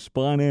game, you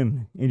spawn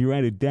in, and you're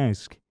at a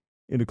desk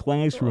in a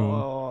classroom.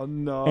 Oh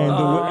no.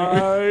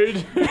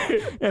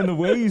 And the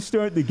way you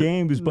start the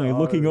game is by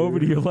looking over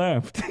to your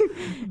left.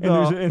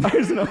 And,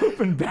 there's an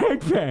open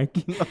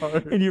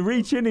backpack. And you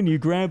reach in and you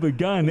grab a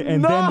gun,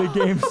 and then the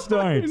game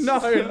starts.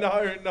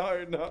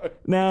 No.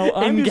 Now,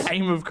 I'm In just,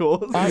 game, of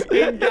course. I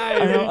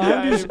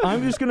know,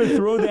 I'm just going to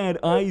throw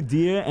that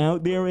idea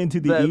out there into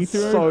the That's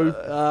ether.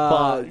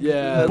 so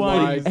Yeah. That's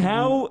But like-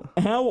 how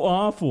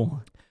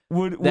awful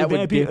would That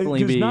would be? definitely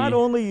Because be- not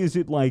only is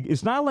it like,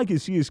 it's not like a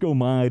CS:GO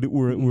mod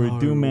or a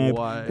Doom map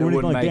way. or It anything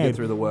wouldn't like make that. it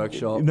through the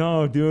workshop.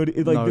 No, dude.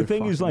 No The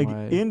thing is, like,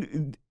 fucking way.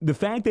 in the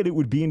fact that it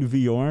would be in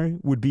VR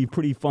would be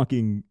pretty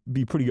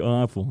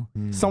awful.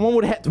 Someone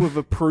would have to have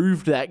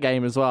approved that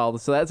game as well,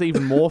 so that's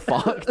even more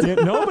fucked. Yeah,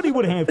 nobody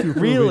would have to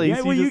approve Really? it. Yeah,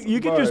 So well, you you, just- you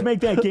could just make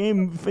that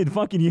game in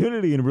fucking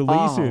Unity and release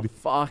Oh, it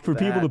fuck for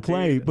people to that,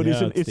 play. dude. But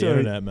Yeah, it's the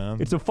internet, man.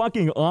 It's a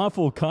fucking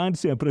awful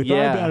concept. But I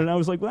Yeah. thought about it and I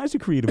was like, well, that's a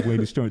creative way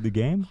to start the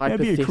game. That'd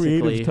be a Hypothetically,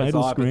 creative it's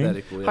title screen.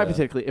 Hypothetical, yeah.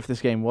 Hypothetically, if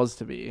this game was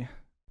to be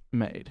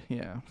made,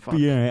 yeah, fuck. But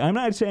yeah, I'm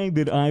not saying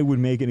that I would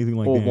make anything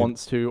like or that.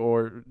 wants to,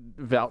 or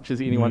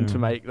vouches anyone to Yeah.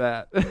 make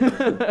that.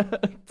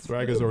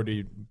 Swagger's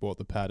already bought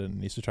the patent,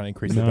 and he's just trying to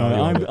increase No, the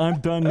value. of it. I'm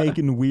done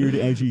making weird,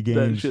 edgy That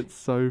games. shit's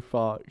so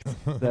fucked.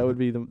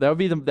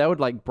 That would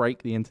like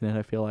break the internet.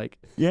 I feel like.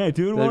 Yeah,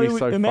 dude. That'd Well, be it would-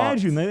 so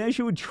imagine fucked. that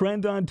shit would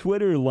trend on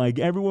Twitter. Like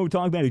everyone would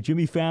talk about it.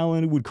 Jimmy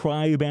Fallon would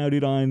cry about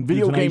it on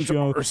Video The Tonight games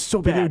Show. are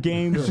so Video bad.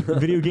 games,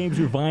 video games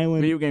are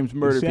violent. Video games et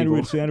murder cetera, people.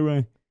 et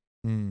cetera.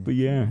 Hmm. But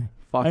yeah,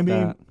 Fuck I mean,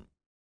 that.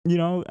 you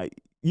know,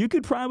 you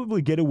could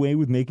probably get away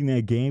with making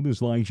that game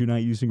as long as you're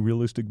not using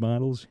realistic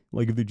models.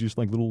 Like if they're just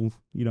like little,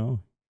 you know,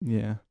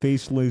 Yeah.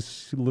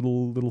 faceless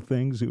little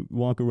things that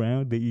walk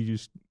around that you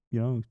just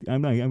I'm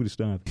gonna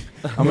stop.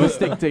 I'm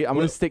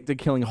gonna stick to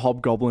killing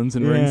hobgoblins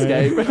in Yeah,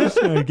 RuneScape.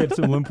 just gonna get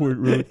some import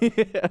root.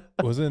 Yeah.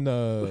 Wasn't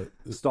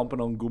Stomping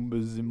on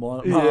Goombas in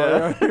my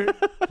Yeah.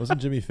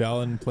 wasn't Jimmy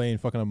Fallon playing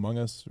fucking Among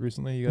Us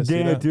recently? You guys see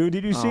Yeah, that? dude,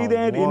 did you see Oh,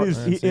 that what? I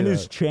didn't see in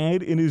his that.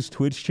 chat, in his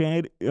Twitch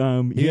chat? He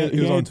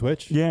was on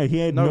Twitch. Yeah, he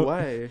had No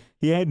way.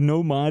 He had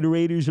no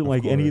moderators or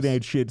like any of course.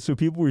 that shit. So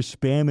people were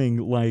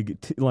spamming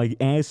like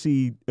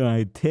assy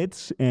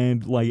tits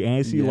and like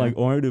assy Yeah. like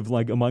art of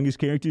like Among Us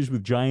characters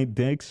with giant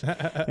dicks,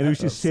 and it was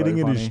just That's sitting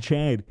so in his funny.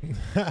 chat.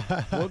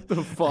 What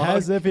the fuck?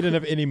 As if he didn't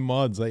have any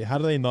mods. Like, how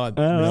do they not?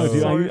 I don't know,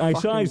 dude. So I saw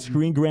a fucking-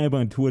 screen grab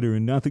on Twitter,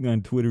 and nothing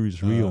on Twitter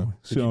is real.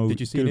 Did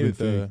you see could've any of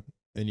been fake.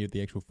 any of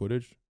the actual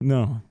footage?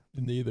 No,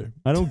 Neither.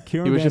 I don't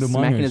care He was about just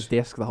Among smacking Us. his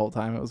desk the whole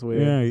time. It was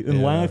weird. Yeah, and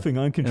Yeah. laughing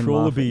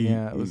uncontrollably,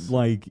 Yeah, it was-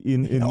 like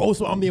in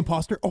Also, I'm the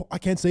imposter. Oh, I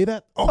can't say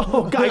that.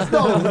 Oh, guys,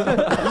 no!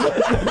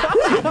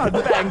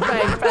 Bang,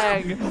 bang,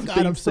 bang! God,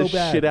 I'm Beats so the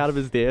bad. shit out of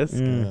his desk.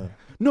 Yeah.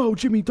 No,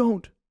 Jimmy,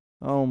 don't.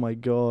 Oh my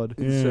god.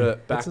 Yeah.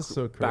 Insert That's just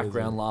so crazy.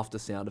 background laughter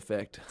sound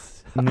effect.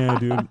 Yeah,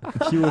 dude.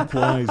 Cue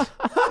applause.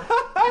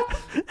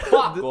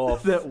 Fuck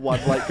off. That one,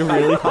 like,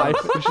 really high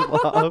pitched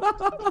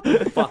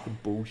laugh. Fucking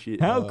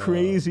bullshit. How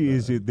crazy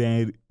is it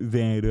that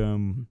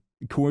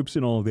Corpse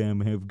and all of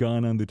them have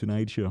gone on the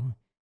Tonight Show?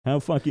 How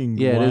fucking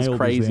Yeah, it is wild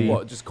crazy. that?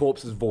 What? Just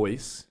Corpse's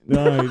voice.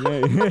 No,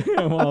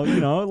 yeah,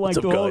 well, like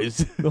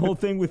the whole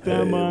thing with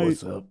them.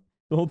 What's up?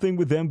 The whole thing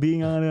with them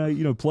being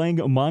on, playing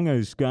Among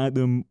Us got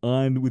them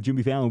on with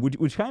Jimmy Fallon,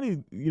 which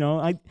kind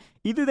of,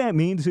 either that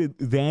means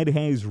that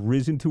has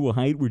risen to a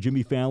height where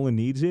Jimmy Fallon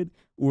needs it,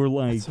 or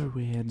like, That's so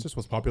weird. It's just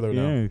what's popular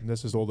Yeah. now. And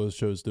that's just all those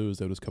shows do is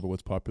they just cover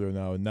what's popular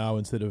now. And now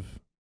instead of,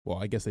 well,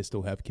 I guess they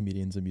still have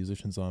comedians and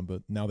musicians on,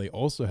 but now they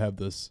also have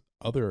this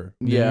other,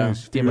 Yeah,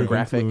 sphere of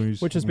demographic.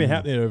 influence. which has been Yeah.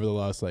 happening over the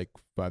last like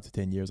 5 to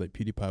 10 years. Like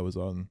PewDiePie was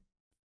on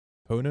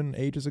Conan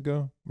ages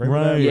ago. Remember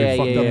Right. that? Where he Yeah,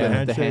 fucked yeah, up yeah. the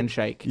The handshake.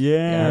 handshake. I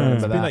Yeah, remember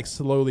It's that. been like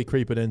slowly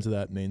creeping into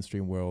that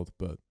mainstream world,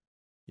 but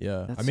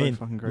yeah. That's I so mean,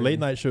 fucking crazy. late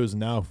night shows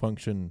now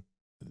function.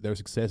 Their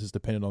success is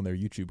dependent on their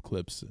YouTube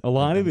clips. A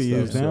lot and of it stuff,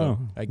 is so now.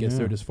 I guess Yeah.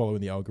 they're just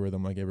following the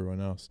algorithm like everyone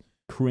else.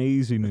 It's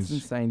Craziness.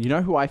 insane. You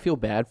know who I feel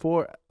bad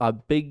for?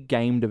 Big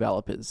game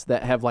developers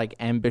that have like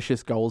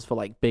ambitious goals for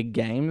like big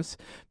games.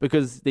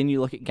 Because then you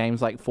look at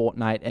games like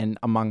Fortnite and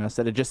Among Us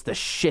that are just the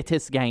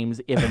shittest games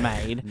ever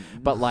made,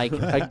 but like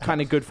are kind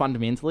of good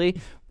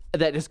fundamentally.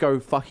 That just go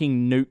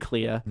fucking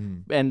nuclear.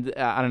 And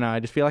I don't know.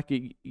 I just feel like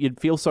you'd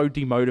feel so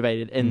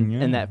demotivated in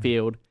Yeah. that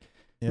field.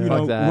 Yeah. You Fuck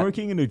know, that.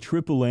 working in a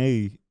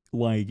AAA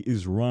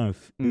is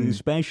rough,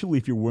 especially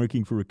if you're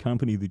working for a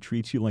company that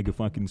treats you like a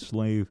fucking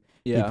slave.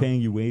 Yeah. They're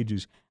paying you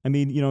wages. I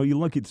mean, you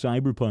look at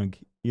Cyberpunk,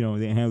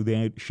 how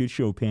that shit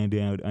show panned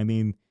out. I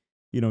mean,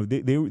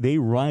 they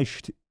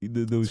rushed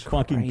those It's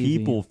fucking crazy.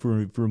 people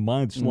for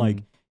months.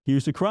 Like,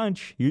 here's the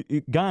crunch,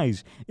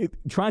 guys.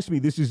 Trust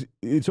me,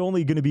 it's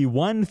only going to be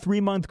 1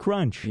 3-month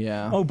crunch.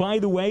 Yeah. Oh, by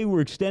the way,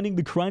 we're extending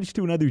the crunch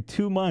to another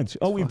 2 months.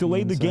 Oh, we've fucking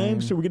delayed the game,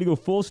 insane. so we're going to go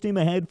full steam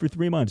ahead for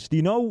 3 months. Do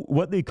you know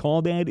what they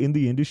call that in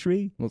the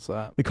industry? What's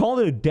that? They call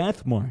it a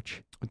death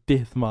march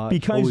Death March.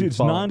 because Holy it's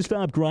fuck.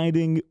 nonstop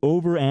grinding,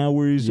 over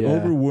hours, Yeah.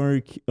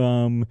 overwork.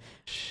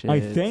 Shit. I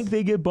think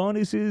they get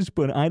bonuses,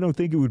 but I don't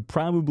think it would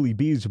probably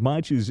be as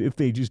much as if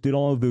they just did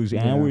all of those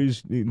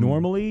hours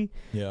normally.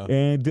 Yeah.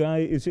 And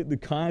it's at the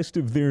cost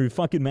of their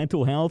fucking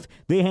mental health.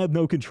 They have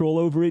no control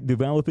over it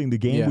developing the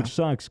game, Yeah. which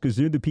sucks because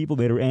they're the people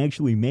that are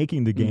actually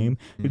making the game.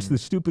 It's the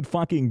stupid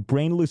fucking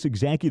brainless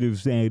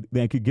executives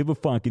that could give a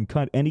fuck and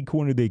cut any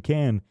corner they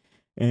can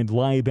and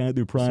lie about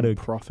their product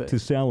profit. to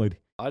sell it.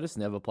 I just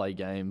never play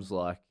games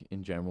like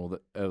in general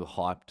that are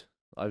hyped.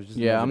 I've just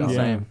Yeah, never I'm the done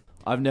Yeah. it. same.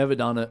 I've never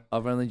done it.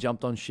 I've only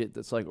jumped on shit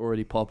that's like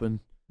already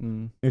popping.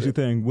 Here's the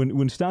thing: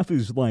 when stuff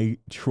is like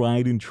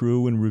tried and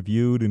true and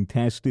reviewed and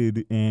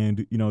tested,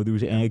 and there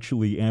was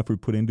actually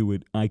effort put into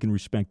it, I can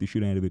respect the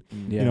shit out of it.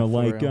 Yeah, for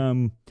like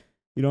real.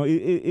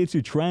 it's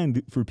a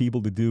trend for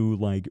people to do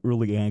like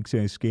early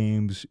access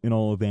games and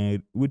all of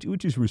that,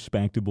 which is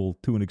respectable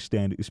to an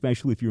extent,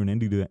 especially if you're an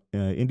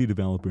indie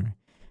developer.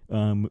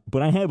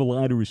 But I have a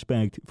lot of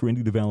respect for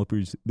indie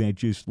developers that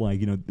just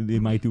they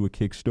might do a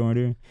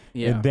Kickstarter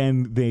Yeah. and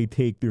then they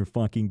take their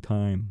fucking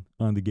time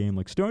on the game,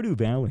 like Stardew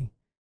Valley.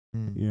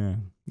 Yeah.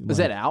 Is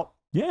that out?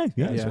 Yeah. It's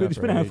Yeah, been, it's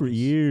for been out for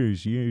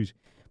ages. years.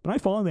 But I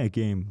followed that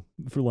game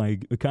for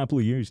like a couple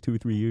of years, 2 or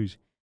 3 years.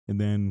 And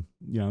then,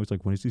 I was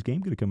like, when is this game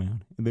going to come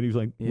out? And then he was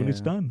like, when it's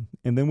Yeah. done.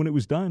 And then when it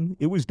was done,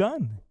 it was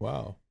done.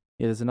 Wow.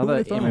 Yeah, there's another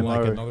would've thought? Kind of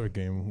like MMO. another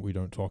game we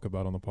don't talk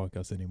about on the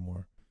podcast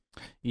anymore.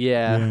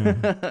 Yeah.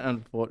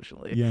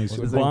 Unfortunately. Yeah, it's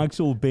Was a it-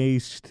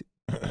 voxel-based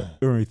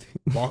Earth.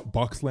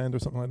 Boxland or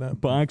something like that.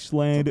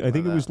 Boxland. Something I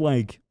think like it was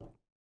like,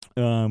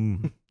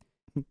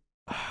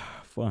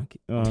 fuck.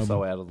 I'm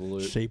so out of the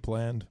loop.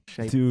 Shapeland.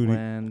 Dude,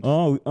 Shapeland.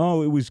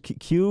 Oh, it was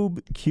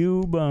Cube,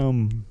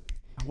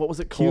 What was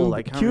it called?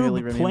 I can't Cube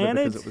really remember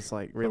Planet? because it was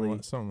like really.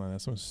 Something like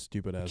that. Some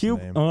stupid ass Cube,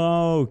 name.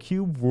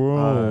 Cube Oh,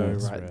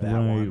 World. right, right. that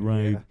one.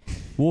 Right. Yeah.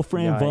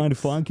 Wolfram Von Yikes.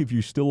 Funk, if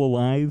you're still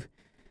alive.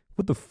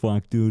 What the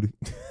fuck, dude?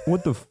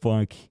 What the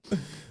fuck?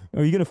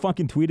 Are you gonna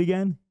fucking tweet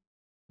again?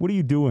 What are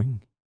you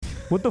doing?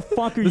 What the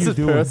fuck are This you is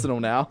doing? personal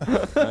now.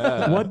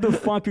 What the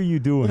fuck are you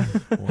doing?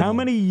 How Wow.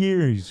 many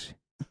years?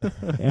 How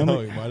Oh,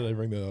 many- why did I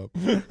bring that up?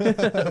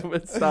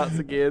 It starts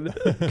again.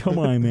 Come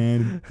on,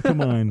 man. Come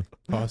on.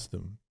 Cost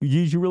him.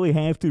 You really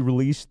have to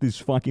release this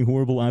fucking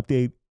horrible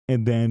update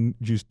and then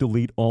just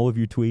delete all of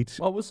your tweets?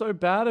 What was so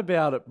bad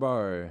about it,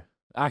 bro?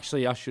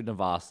 Actually, I shouldn't have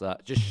asked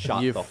that. Just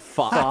shut You the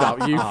fucked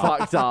up. You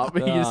fucked up.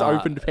 You just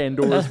opened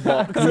Pandora's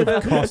box.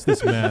 You've cost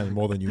this man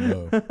more than you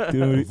know.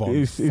 Dude, Von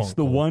it's the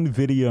Funkel. one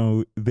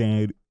video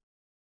that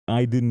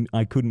I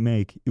couldn't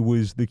make. It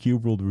was the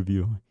Cube World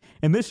review.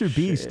 And Mr.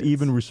 Beast Shit.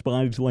 even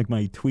responded to like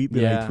my tweet that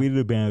Yeah. I tweeted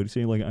about,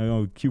 saying like,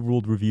 "Oh, Cube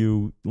World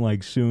review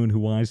like soon. Who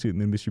wants it?" And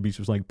then Mr. Beast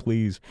was like,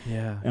 "Please."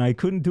 Yeah. And I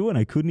couldn't do it.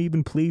 I couldn't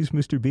even please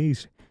Mr.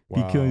 Beast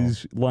Wow.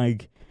 because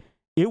like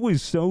it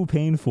was so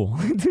painful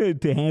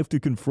to have to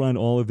confront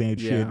all of that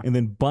shit Yeah. and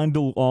then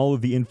bundle all of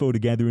the info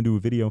together into a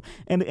video.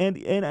 And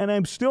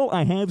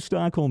I have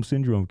Stockholm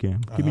syndrome,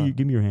 Cam.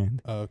 Give me your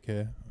hand.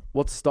 Okay.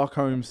 What's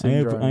Stockholm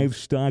syndrome? I have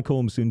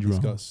Stockholm He's syndrome.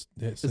 got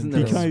Isn't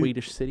that a Because-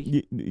 Swedish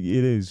city?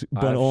 It is, I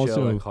but have also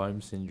Sherlock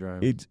Holmes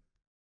syndrome. it's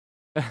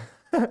Oh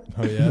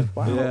yeah.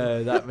 Wow. Yeah,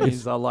 that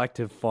means I like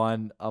to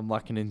find. I'm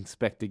like an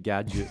Inspector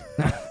Gadget.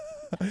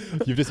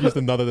 You've just used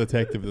another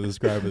detective to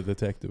describe a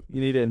detective. You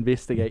need to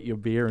investigate your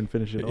beer and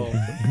finish it off.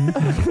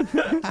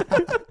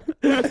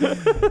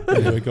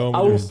 Anyway, go on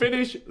I with will yours.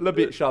 finish the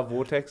bit. Shall I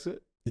vortex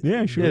it?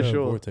 yeah, sure. Yeah,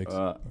 sure. Vortex.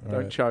 Alright. All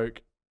Don't right.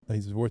 choke.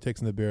 He's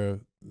vortexing the beer.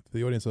 For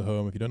the audience at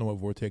home, if you don't know what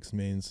vortex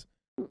means,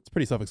 it's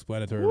pretty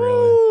self-explanatory, really.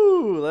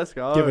 Woo! Let's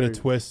go. Give it a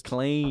twist.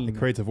 Clean. It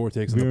creates a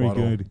vortex in Very the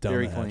bottle. good. Down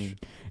Very the hatch. clean.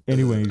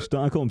 Anyway,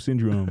 Stockholm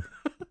syndrome.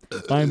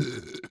 I'm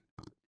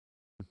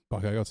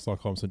Fuck, I got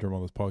Stockholm syndrome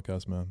on this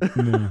podcast, man.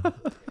 no.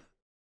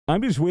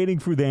 I'm just waiting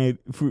for that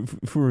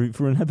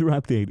for another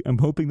update. I'm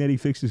hoping that he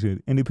fixes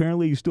it, and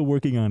apparently he's still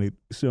working on it.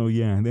 So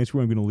yeah, that's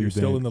where I'm going to leave You're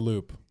still that. in the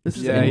loop. This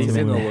is Yeah, he's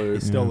amazing. in the Yeah. loop.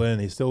 He's still in.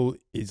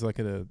 He's like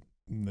a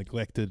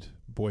neglected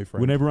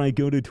boyfriend. Whenever I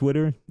go to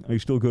Twitter, I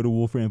still go to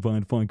Wolfram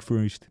Von Funk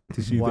first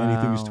to see if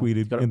anything is Wow.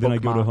 tweeted, Got it and then I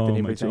go to bookmarked and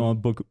home. It's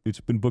everything.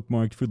 It's been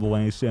bookmarked for the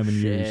last 7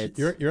 years.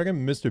 Shit. You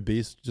reckon Mr.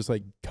 Beast just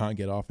like can't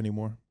get off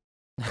anymore?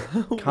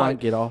 Can't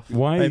get off.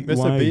 Why? Hey, Mr.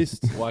 Why?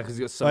 Beast, Why? Because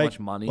he's got so Like- much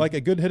money. like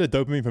a good hit of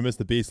dopamine from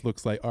Mr. Beast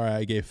looks like, all right,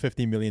 I gave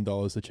 $50 million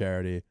to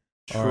charity.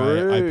 All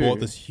right, I bought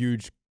this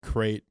huge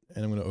crate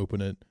and I'm going to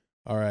open it.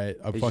 All right,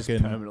 I'm he's just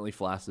fucking. permanently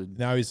flaccid.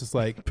 Now he's just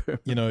like,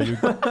 you know, you.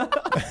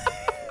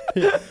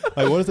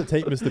 Like, what does it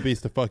take Mr.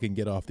 Beast to fucking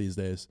get off these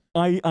days?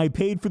 I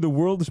paid for the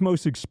world's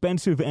most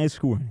expensive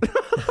escort.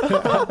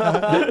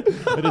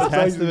 It just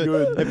has to.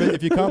 good.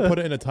 If you can't put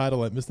it in a title,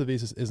 like Mr.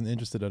 Beast just isn't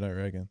interested in it, I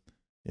reckon.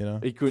 You know,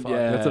 He could. Fuck,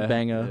 Yeah, that's a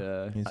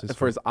banger. he's just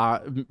For his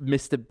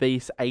Mr.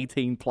 Beast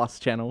 18 plus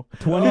channel.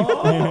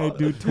 20,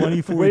 dude,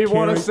 24 We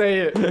want karat to see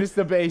it,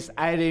 Mr. Beast,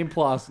 18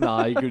 plus.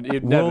 Nah,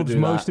 he'd never world's do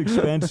most that.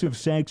 expensive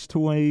sex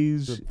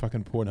toys. the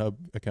fucking Pornhub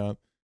account.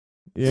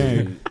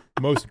 Yeah.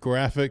 Most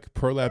graphic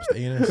prolapsed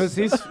anus. Because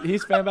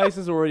his fan base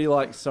is already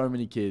like so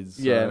many kids.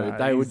 So Yeah, no,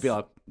 they would be he's-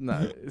 like,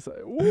 No, it's like,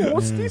 "Ooh,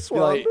 what's Yeah. this be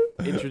one?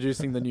 like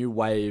introducing the new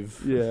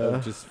wave. Yeah.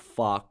 of just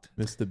fucked.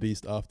 Mr.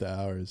 Beast after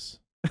hours.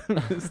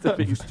 Mr.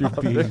 Beast. Mr.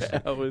 after Beast.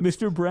 hours.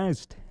 Mr.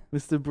 Breast.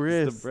 Mr.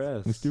 Breast.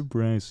 Mr.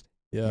 Breast.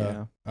 Yeah.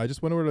 Yeah. I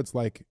just wonder what it's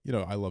like. You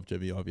know, I love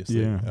Jimmy,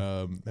 obviously. Yeah.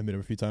 I met him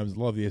a few times.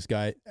 Love this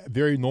guy.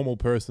 Very normal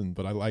person,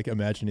 but I like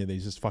imagining that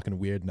he's just fucking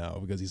weird now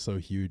because he's so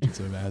huge and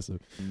so massive.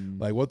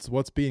 Like,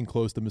 what's being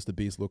close to Mr.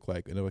 Beast look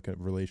like in like a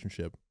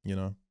relationship? You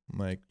know,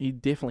 like He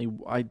definitely,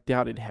 I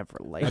doubt he'd have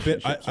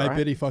relationships. I right?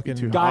 bet he fucking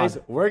Too Guys,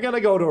 hard. we're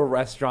gonna go to a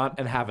restaurant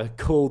and have a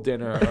cool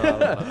dinner.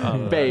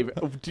 Babe,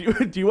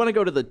 do you want to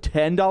go to the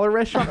 $10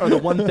 restaurant or the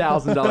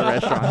 $1,000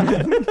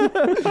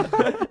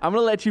 restaurant? I'm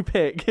gonna let you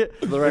pick.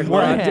 The record.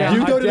 One I hand. doubt-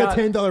 You I go to the doubt-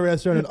 $10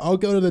 restaurant and I'll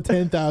go to the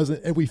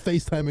 10,000 and we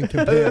FaceTime and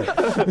compare.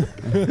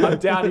 I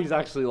doubt he's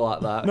actually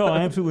like that. No,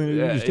 absolutely.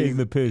 Yeah, He was taking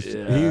the piss.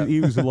 yeah.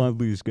 He was the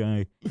loveliest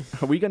guy.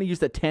 Are we gonna use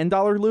the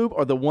 $10 lube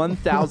or the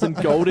 1,000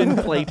 golden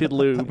plated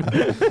lube?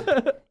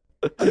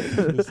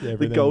 The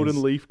Everything golden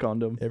is- leaf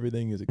condom.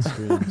 Everything is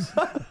extremes.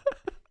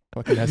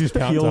 Fucking has Just to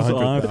count to peels off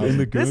 100,000. in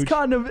the This gooch.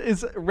 condom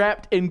is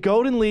wrapped in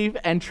golden leaf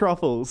and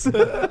truffles.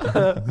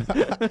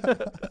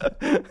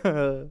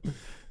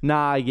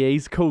 Nah, yeah,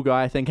 he's a cool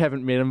guy. I think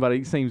haven't met him, but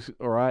he seems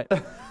alright.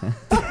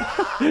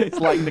 He's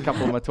liking a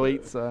couple of my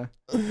tweets. So.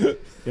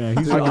 Yeah,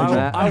 he's I like, can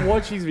that. I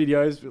watch his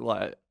videos, but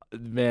like,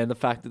 man, the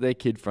fact that they're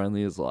kid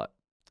friendly is like,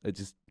 it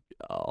just,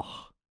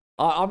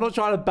 I'm not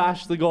trying to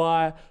bash the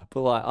guy, but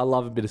like, I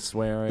love a bit of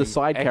swearing. The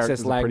side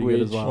excess characters are pretty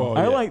good as language. well. Oh,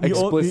 I yeah. like the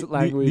old, Explicit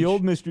language. the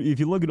old Mr. If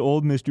you look at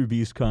old Mr.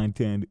 Beast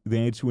content,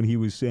 that's when he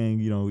was saying,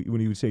 you know, when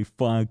he would say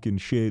fuck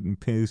and shit and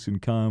piss and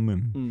cum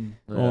and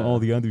all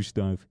the other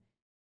stuff.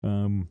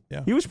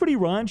 Yeah. He was pretty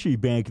raunchy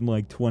back in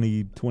like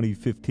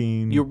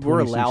 2015. You were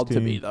allowed to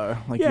 2016. be though.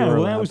 Like Yeah, you were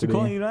well, that allowed was to the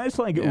call. be. You know, it's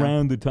like Yeah.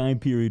 around the time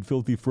period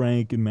Filthy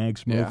Frank and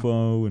Max Yeah.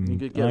 Mofo You and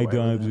could get away with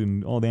iDubbbz it.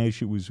 and all that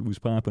shit was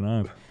popping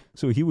up.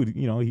 So he would,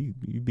 you know,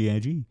 he'd be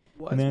edgy.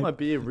 Why And is that- my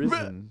beer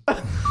risen?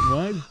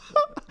 What?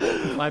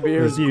 My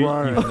beer is You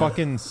grown.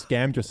 fucking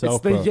scammed yourself,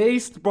 It's the bro.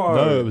 yeast, bro.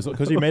 No, it was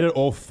because you made it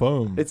all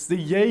foam. It's the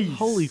yeast.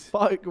 Holy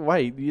fuck!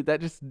 Wait, that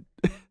just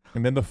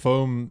And then the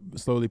foam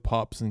slowly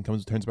pops and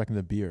turns back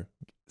into beer.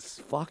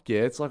 Fuck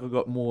yeah! It's like I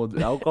got more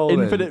alcohol.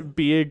 infinite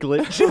beer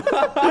glitch.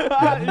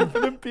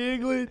 Infinite beer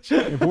glitch.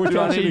 If we're Dude,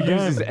 I touching need to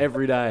use again. this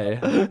every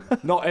day.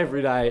 Not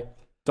every day.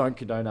 Don't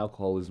condone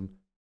alcoholism.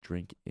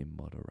 Drink in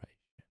moderation.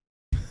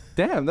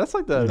 Damn, that's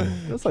like the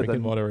Drink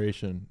in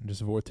moderation.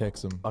 Just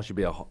vortex them. I should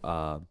be a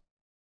I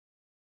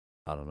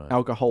don't know,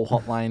 alcohol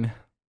hotline.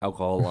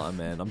 alcohol line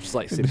man. I'm just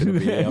like sipping a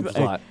beer. I'm just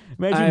like,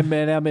 Imagine, hey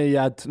man, how many you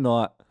had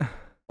tonight?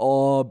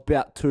 Oh,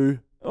 about 2.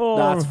 oh,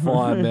 That's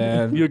fine,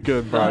 man. You're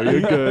good, bro. You're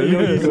good. You know,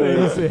 You're he's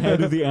good. the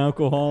head of the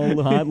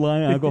alcoholism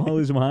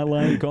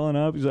hotline, calling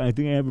up. He's like, I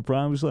think I have a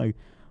problem. He's like,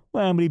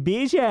 well, how many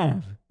beers you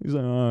have? He's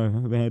like,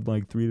 oh, I've had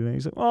like 3 today.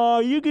 He's like, oh,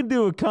 you can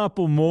do a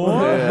couple more.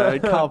 Yeah, a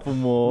couple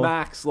more.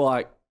 Max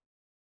like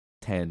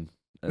 10,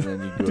 and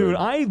then you good. Dude,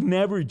 I've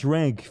never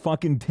drank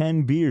fucking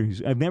 10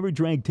 beers. I've never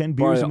drank 10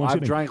 Bro, beers in one I've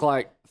sitting. drank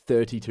like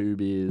 32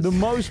 beers. The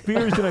most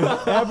beers that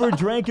I've ever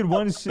drank in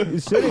one sitting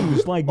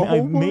was like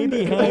I've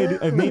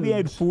maybe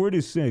had 4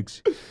 to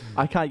 6.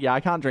 I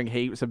can't drink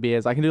heaps of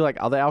beers. I can do like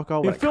other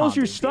alcohol. But It fills I can't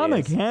your do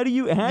stomach. beers. How do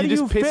you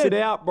just piss fit it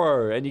out,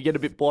 bro, and you get a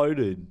bit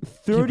bloated.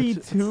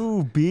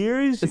 32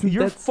 beers?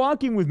 You're that's-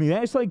 fucking with me.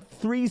 That's like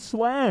 3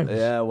 slabs.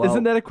 Yeah, well,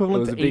 Isn't that it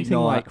equivalent was to a big eating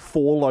night. like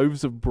 4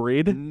 loaves of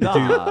bread?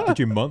 Nah. Did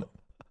you munt?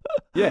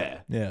 Yeah.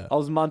 Yeah. I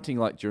was munting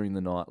like during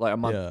the night. Like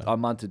Yeah. I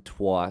munted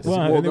twice.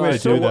 Wow, the only way to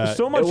so, do that-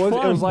 so much it was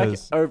fun. it was like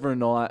Because- over a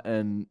night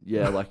and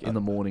yeah, like in the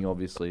morning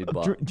obviously.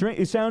 But Drink,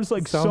 it sounds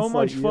like so Sounds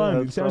much like, fun.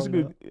 yeah, It sounds like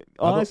throwing an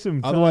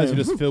awesome time. Otherwise,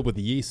 you're just filled with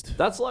yeast.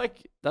 that's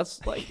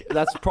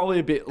probably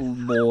a bit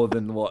more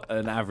than what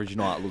an average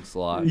night looks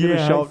like. You're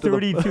gonna yeah, show up to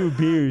the- 32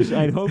 beers.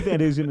 I'd hope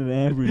that isn't an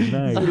average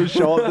I'm night. gonna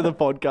show up to the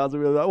podcast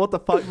and be like, "What the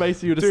fuck,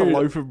 Mason? You're just Dude, a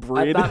loaf of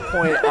bread." At that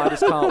point, I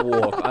just can't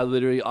walk.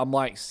 I'm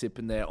like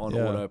sipping there on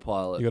Yeah.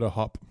 autopilot, You got to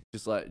hop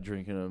just like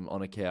drinking them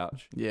on a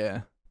couch.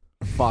 yeah.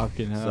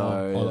 Fucking hell. So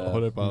on yeah.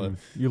 autopilot.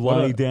 You What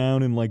lie a-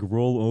 down and like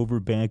roll over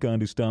back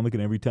onto stomach,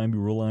 and every time you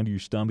roll onto your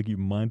stomach, you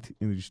munt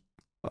and just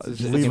It's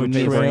just leave a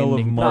never trail of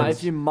ending. Nah, munt.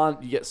 if you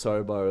munt, you get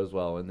sober as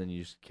well, and then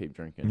you just keep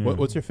drinking. Yeah.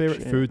 What's your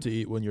favorite Shit. food to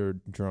eat when you're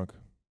drunk?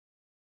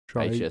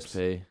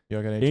 HSP.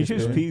 You got an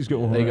HSPs go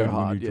hard They go when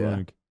hard, you're yeah.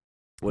 drunk.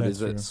 What That's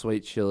is it? true.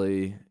 Sweet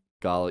chili,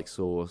 garlic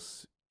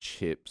sauce,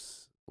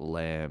 chips,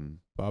 lamb,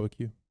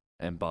 Barbecue.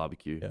 and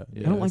barbecue. Yeah. I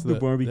don't like that's the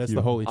barbecue. That's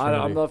the holy trinity.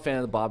 I'm not a fan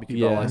of the barbecue,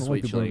 Yeah. but I I like don't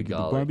sweet the chili and barbecue. The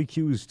garlic.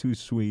 barbecue is too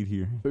sweet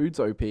here. Food's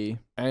OP.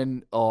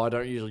 And I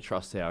don't usually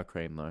trust sour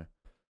cream though.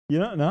 You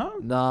know, no?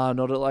 Nah,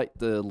 not at like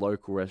the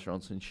local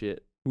restaurants and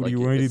shit. Would Like,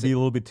 you worried it's to be a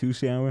little bit too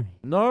sour?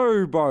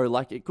 No, bro.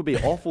 Like it could be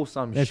awful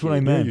some That's shit. what I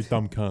Yeah, meant. you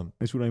dumb cunt.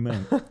 That's what I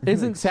meant.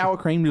 Isn't sour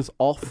cream just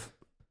off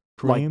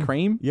like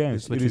cream? Yes,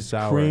 It's it literally is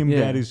sour. cream Yeah,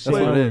 that is that's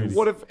sour. what it is.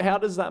 What if? How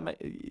does that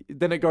make?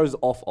 Then it goes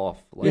off.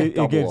 Like It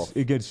double gets off.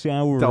 it gets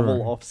sour.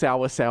 Double off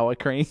sour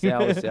cream.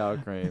 sour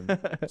cream.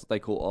 That's what they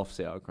call off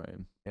sour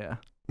cream. Yeah.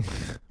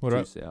 What Too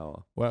about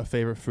sour.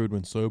 favorite food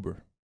when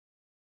sober?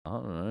 I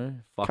don't know.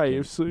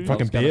 KFC. I was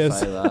Fucking gonna beers.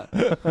 say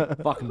that.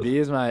 Fucking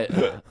beers, mate.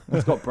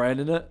 It's got brand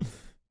in it.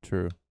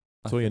 True.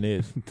 That's all you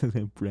need.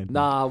 Brand.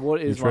 Nah,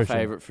 what is Nutrition. my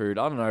favorite food?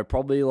 I don't know.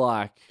 Probably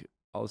like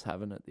I was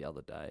having it the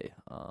other day.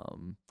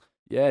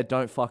 Yeah,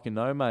 don't fucking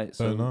know, mate.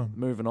 So Don't know.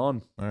 moving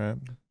on. All right.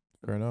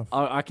 Fair enough.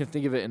 I can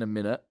think of it in a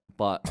minute,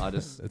 but I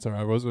just It's all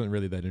right. I wasn't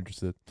really that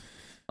interested.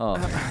 oh.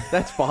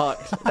 That's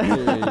fucked.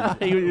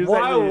 Dude.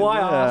 Why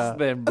ask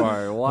them,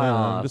 bro? Why No,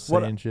 I'm ask? just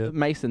saying shit.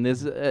 Mason,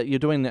 there's you're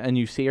doing a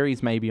new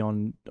series maybe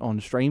on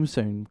stream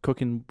soon.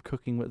 Cooking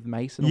with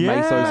Mason or Yeah,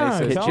 Meso's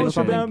Kitchen tell or us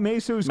something. about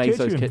Meso's Meso's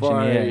Kitchen. Kitchen.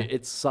 Bro, yeah.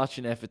 it's such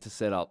an effort to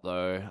set up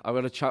though. I've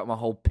got to chuck my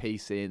whole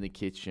PC in the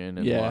kitchen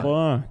and Yeah.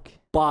 Fuck.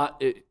 but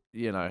it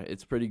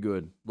it's pretty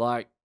good.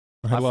 Like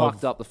I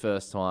fucked up the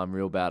first time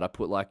real bad. I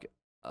put like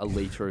a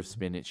liter of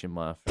spinach in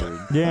my food.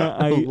 Yeah,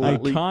 I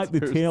Liters. caught the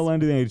tail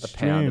end of that A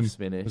pound of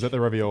stream, spinach. Was that the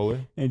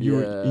ravioli? and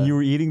Yeah. you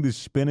were eating the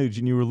spinach,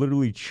 and you were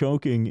literally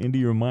choking into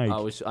your mic.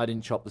 I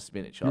didn't chop the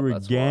spinach up. You were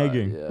that's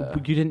gagging. Why, yeah.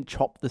 You didn't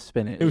chop the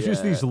spinach. It was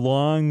just Yeah. these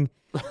long,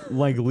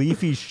 like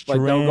leafy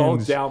Like they'll go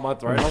strands down my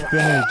throat. of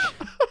spinach.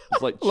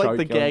 It's like like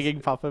the choking on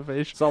gagging puffer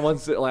fish. Someone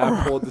said, like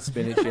I poured the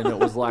spinach in. It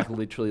was like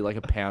literally like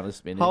a pound of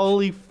spinach.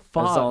 Holy And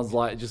fuck! someone's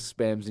like just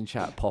spams in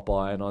chat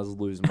Popeye, and I was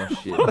losing my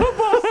shit.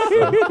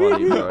 So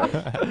funny, bro.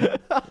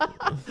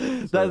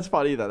 That's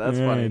funny though. That's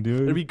Yeah, funny.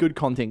 dude. It'll be good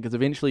content because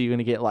eventually you're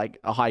gonna get like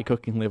a high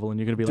cooking level, and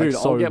you're gonna be Dude,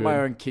 like so I'll get good. my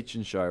own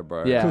kitchen show,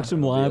 bro. Yeah. Cook some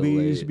It'll be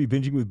lobbies, elite. be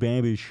binging with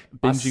Babish.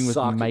 Binging I with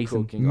suck at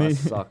Mason. cooking. I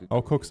suck at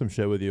I'll cook some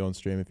shit with you on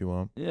stream if you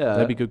want. Yeah,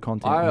 That'd be good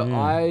content.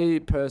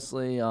 I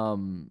personally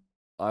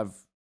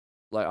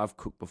I've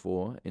cooked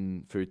before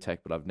in food tech,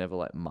 but I've never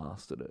like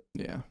mastered it.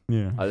 yeah.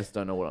 Yeah. I just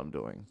don't know what I'm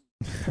doing.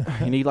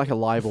 You need like a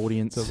live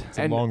audience. It's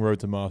a And long road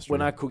to mastery.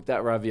 When I cooked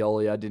that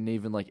ravioli, I didn't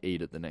even like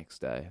eat it the next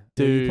day.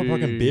 Dude, you put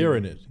fucking beer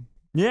in it.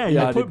 Yeah,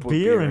 Yeah, I you did put put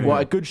beer beer in in it. Well,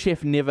 a good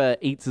chef never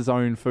eats his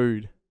own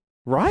food.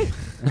 Right?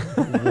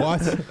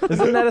 What?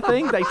 Isn't that a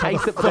thing? They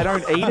taste it, but they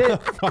don't eat it.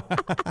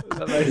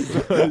 That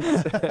makes no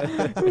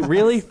sense.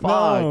 Really? Fuck.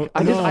 No,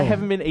 I no.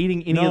 haven't been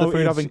eating any of the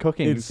food I've been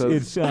cooking. It's so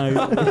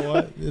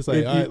What? It's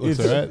like, all right, looks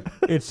all right.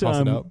 It's Toss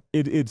it up.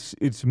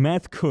 it's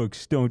meth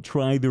cooks don't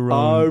try their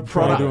oh, own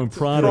try their own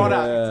product.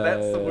 product.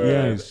 That's the word.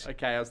 Yes.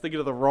 Okay, I was thinking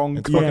of the wrong.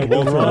 It's Yeah, fucking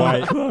Walter raw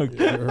White. cook.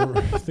 You're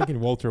thinking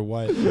Walter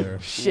White there.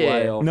 Shit.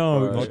 Way off, No,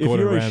 bro. if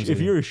Gordon you're Ramsay. if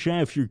you're a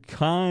chef, you're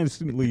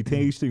constantly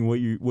tasting what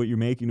you're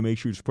making to make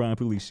sure it's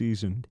properly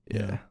seasoned.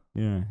 Yeah.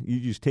 Yeah, you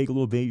just take a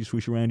little bit, you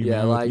swish around your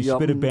Yeah, mouth, like, you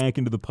spit it back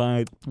into the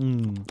pot.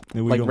 Mm.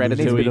 Then we Like don't Ratatouille. lose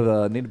Need a it. bit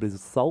of need a bit of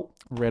salt,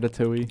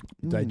 Ratatouille.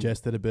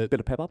 Digest it a bit. bit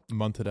of pepper,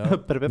 Munt it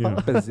out. Bit of Yeah.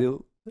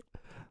 basil.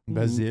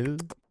 Basil.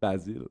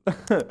 Basil.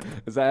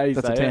 Is that how you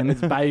That's say a 10. it?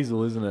 It's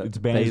basil, isn't it? It's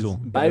basil.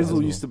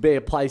 Basil used to be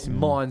a place in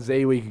Mine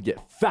Z where you could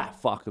get fat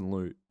fucking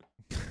loot.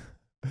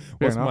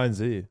 What's enough. Mine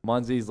Z?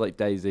 Mine Z is like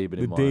DayZ, but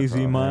The in Minecraft.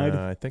 DayZ mod.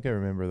 I think I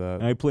remember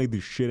that. I played the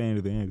shit out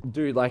of that.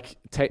 Dude, like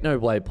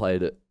Technoblade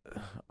played it.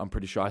 I'm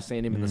pretty sure I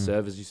seen him in the Yeah.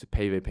 servers. Used to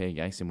PvP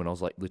against him when I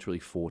was like literally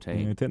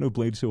 14. Yeah,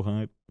 Technoblade's so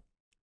hot.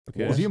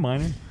 Okay. Is he a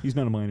miner? He's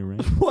not a miner,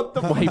 right? What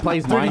the? Well, he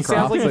plays Dude, he Minecraft,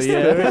 sounds like so he's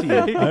yeah.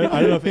 30.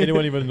 I don't know if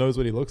anyone even knows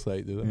what he looks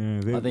like, do they?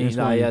 Yeah, I think that's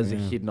no, why- he has a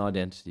yeah. hidden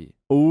identity.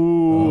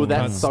 Ooh, I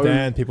that's can't so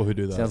stand people who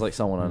do that. Sounds like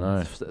someone I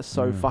know.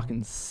 so Yeah.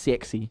 fucking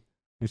sexy.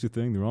 That's the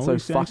thing. They're So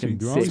always sexy. fucking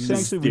They're always sexy.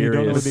 sexy when you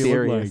don't know what they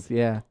look like. Mysterious.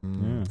 Yeah.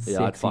 Mm. Yeah.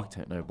 Yeah, I'd Sexy. fuck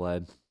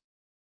Technoblade.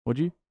 Would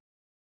you?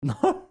 No,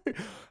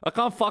 I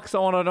can't fuck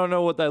someone I don't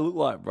know what they look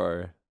like,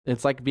 bro.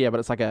 It's like, yeah, but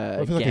it's like What a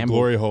if it's like a gamble.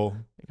 glory hole?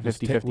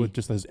 50-50. With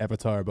just his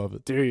avatar above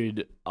it.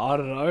 Dude, I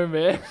don't know,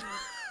 man.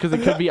 Because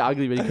it could be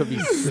ugly, but it could be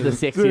the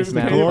sexiest Dude,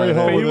 man. glory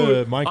hole people-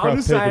 with a Minecraft I'm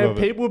just pig saying, above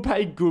it. people would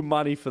pay good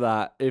money for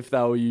that if they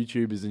were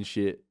YouTubers and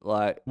shit.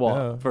 Like, What?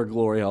 Yeah. for a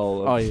glory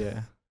hole? Oh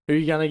yeah. Who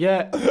you gonna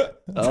get?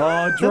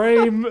 Oh,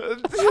 Dream.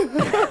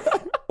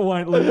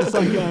 What? Like,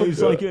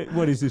 it's like a,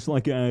 what is this?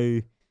 Like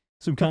a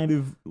some kind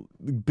of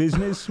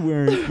business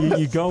where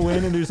you go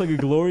in and there's like a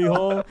glory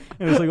hole and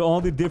there's like all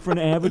the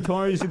different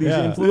avatars of these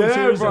Yeah. influencers.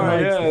 Yeah, bro, and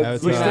like, yeah. you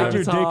it's stick like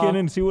your dick avatar. in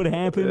and see what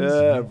happens.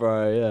 Yeah,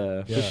 bro.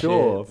 Yeah, Yeah. for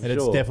sure. And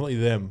it's definitely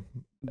them.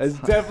 It's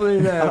definitely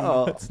them.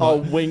 Oh,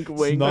 wink, It's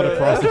wink. not a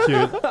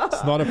prostitute.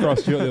 It's not a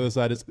prostitute on the other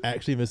side. It's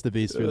actually Mr.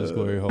 Beast through this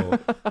glory hole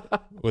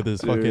with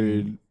his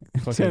fucking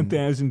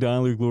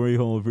 $10,000 glory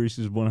hole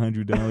versus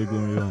 $100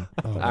 glory hole.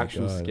 Oh my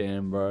Actual God.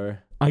 scam, bro.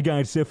 I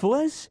got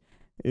syphilis.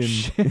 In,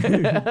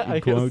 I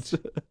in quotes.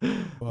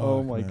 Oh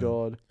Fuck, my man.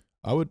 god.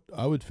 I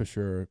would for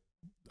sure.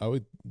 I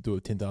would do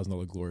a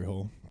 $10,000 glory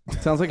hole.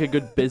 Sounds like a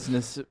good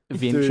business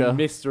venture. Dude,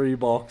 mystery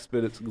box,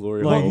 but it's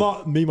glory Like- Well, hole.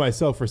 not me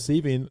myself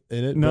receiving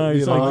in it. No, but, it's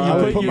you know, like I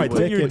would put you my put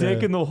dick your in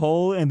dick in the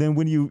hole, and then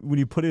when you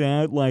put it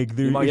out, like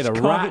there, You might it's get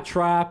a covered, rat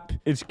trap.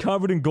 It's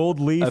covered in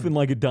gold leaf and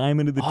like a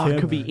diamond at the Oh, tip.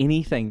 it could be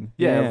anything.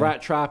 Yeah, a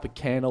rat trap, a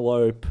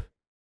cantaloupe.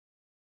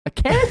 A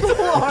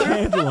cantaloupe.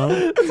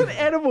 Cantaloupe. It's an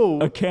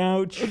animal. A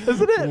couch.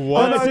 Isn't it?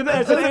 What? Oh, no,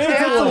 That's that's an an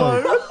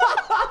antelope.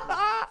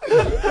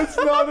 It's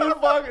not a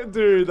fucking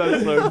dude.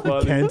 That's so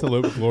funny.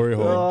 Cantaloupe glory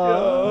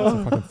hole. That's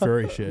a fucking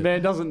furry shit.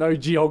 Man doesn't know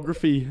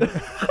geography.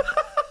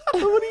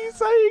 What are you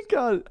saying,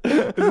 God?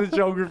 Is it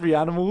geography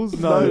animals?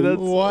 No, that's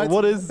What?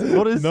 What is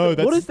No, what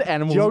that's- is the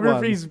animal?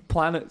 Geography's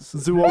planets.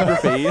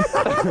 zoography.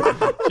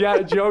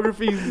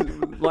 Geography's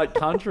like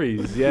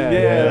countries. Yeah,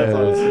 Yeah,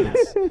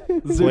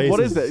 that's What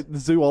is Places. it?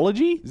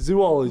 Zoology?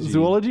 Zoology.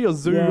 Zoology or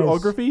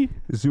zoography?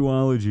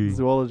 Zoology.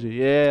 Zoology.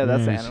 Yeah,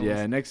 that's Yes. animals.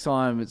 Yeah, next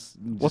time it's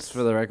What's- just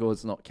for the record,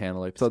 it's not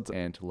cantaloupe, So it's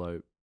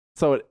antelope.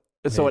 So it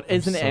Hey, it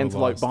is I'm an so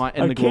antelope lost. behind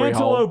in A the glory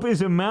hole. cantaloupe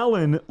is a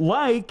melon,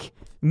 like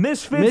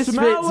Misfits,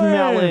 Misfits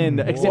melon,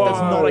 except it's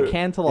not a Whoa.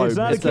 cantaloupe. It's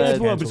not a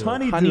cantaloupe. It's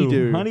honeydew.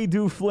 Honeydew.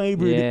 Honeydew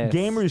flavored Yes.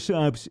 Gamer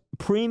Subs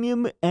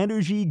Premium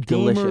Energy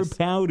Gamer Delicious.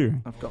 Powder.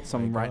 I've got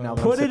some right now.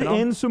 That Put I'm it sipping on.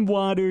 in some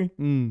water.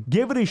 Mm.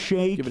 Give it a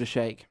shake. Give it a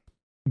shake.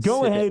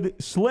 Go Sip ahead,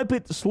 slip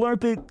it,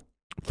 slurp it,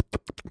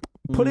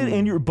 put it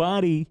in your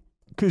body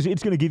because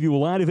it's going to give you a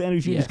lot of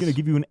energy. It's Yes. going to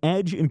give you an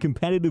edge in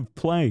competitive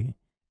play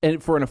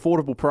And for an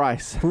affordable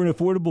price. for an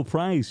affordable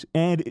price.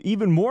 And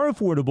even more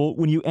affordable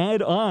when you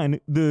add on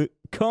the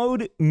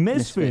code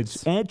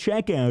Misfits Misfits. at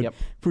checkout Yep.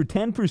 for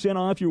 10%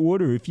 off your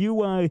order. If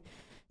you, if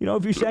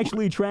you're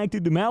sexually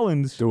attracted to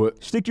melons, Do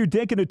it. stick your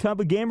dick in a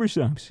tub of Gamer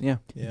Subs. Yeah.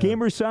 Yeah.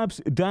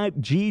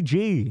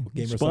 Gamersubs.gg,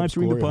 Gamer Subs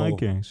sponsoring the Glory Hole.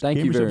 podcast. Thank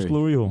you Gamer Subs very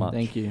Glory Hole. much.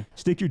 Thank you.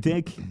 Stick your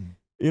dick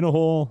in a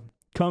hole,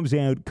 comes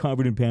out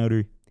covered in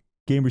powder.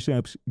 Gamer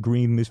Subs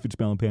green Misfits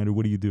melon powder.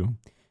 What do you do?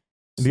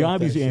 And the Suck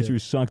obvious that answer shit.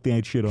 is suck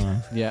that shit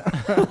off. Yeah.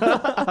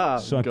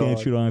 Suck God. that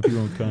shit off your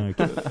own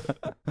cock.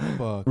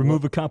 Fuck.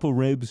 Remove a couple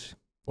ribs.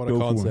 What Go a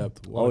for it.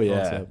 concept. What Oh a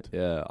yeah, concept.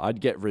 yeah.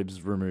 I'd get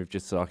ribs removed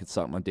just so I could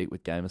suck my dick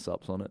with gamer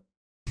subs on it.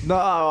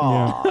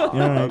 No.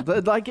 Yeah,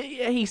 right. Like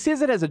he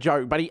says it as a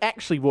joke, but he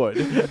actually would.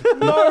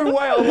 No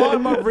way, I like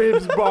my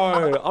ribs,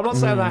 bro. I'm not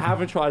saying I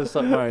haven't tried to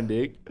suck my own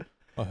dick.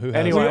 Oh, who has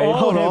Anyway, We all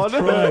hold have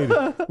on.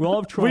 tried. We all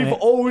have tried. We've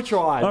all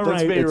tried. All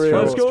Let's right, be real.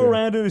 let's go true.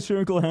 around in a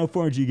circle. How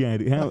far did you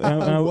get? How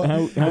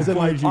Is it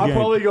far like- did you I get?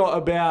 probably got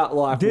about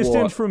like Distance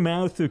what? from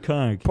mouth to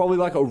cock. Probably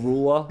like a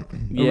ruler.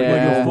 Yeah,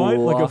 like a foot,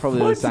 like a probably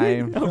foot? the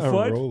same. A a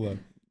foot? roller?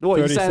 What,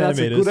 you 30 saying that's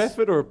a good centimeters.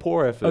 effort or a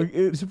poor effort?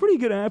 It's a pretty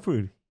good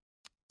effort.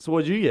 So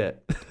what'd you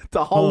get?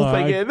 The whole Oh,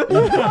 thing I- in.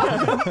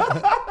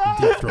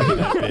 Deep throat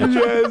that bitch.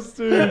 Yes,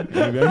 dude.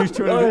 I just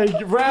turned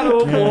Hey, round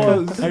of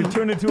applause. I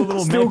turned into a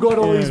little. Still got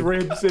all his yeah.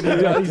 ribs and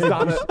he's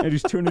done it. I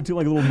just turned into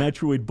like a little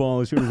Metroid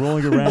ball. I started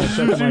rolling around,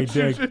 sucking my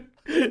dick.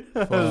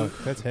 Fuck,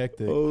 that's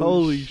hectic.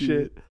 Holy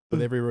shit.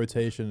 With every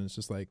rotation, it's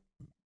just like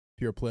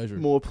pure pleasure.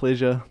 More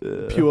pleasure.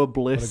 Pure What a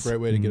bliss. great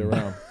way to get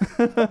around.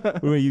 What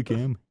about you,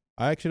 Cam?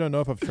 I actually don't know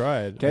if I've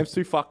tried. Cam's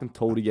too fucking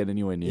tall to get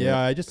anywhere near. Yeah,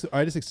 I just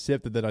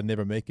accepted that I'd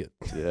never make it,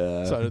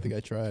 Yeah. so I don't think I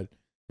tried.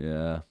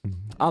 Yeah.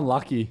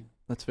 Unlucky.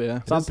 That's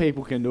fair. Some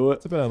people can do it.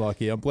 It's a bit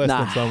unlucky. I'm blessed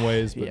Nah, in some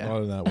ways, but yeah.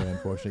 not in that way,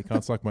 unfortunately.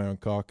 Can't suck my own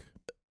cock.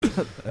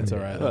 That's all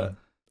right. Though.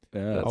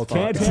 Yeah. I'll That's talk.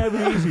 Cats have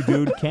it easy,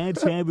 dude.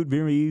 Cats have it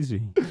very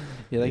easy.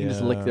 Yeah, they can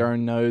just lick Yeah. their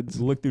own nodes.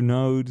 Lick their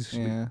nodes,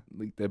 Yeah.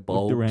 Lick their lick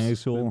bulbs. their Their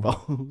asshole.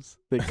 bulbs.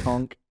 Their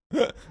conch.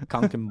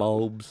 Conk and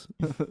bulbs.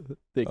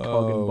 Their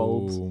cog and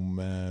bulbs. Oh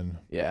man,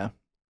 Yeah.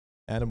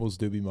 animals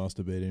do be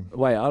masturbating.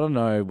 Wait, I don't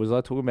know. Was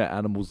I talking about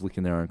animals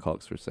licking their own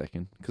cocks for a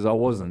second? Because I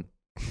wasn't.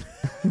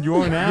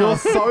 You're now. You're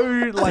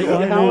so like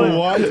I how know.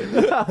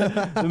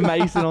 what?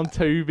 Mason on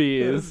 2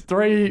 beers.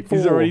 3, 4.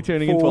 He's already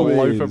turning into a 4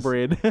 loaf beers. of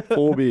bread.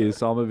 4 beers,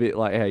 so I'm a bit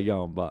like, how you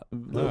going? But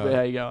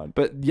How you going?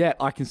 but yeah,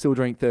 I can still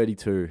drink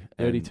 32.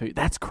 and- 32.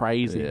 That's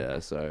crazy. Yeah,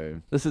 so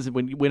This is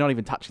when we're not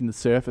even touching the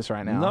surface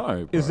right now.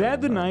 no. Is bro,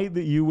 that the no. night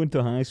that you went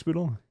to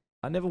hospital?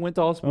 I never went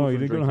to hospital. Oh, you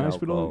for didn't go to drinking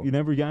hospital? alcohol. You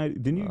never got?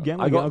 Didn't you get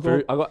I like got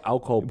alcohol? I got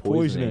alcohol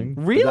poisoning.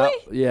 Really?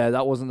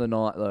 That wasn't the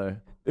night though.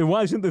 It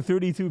wasn't the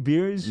 32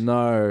 beers.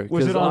 No,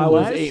 Was it because on I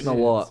was less? eating a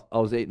lot. I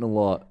was eating a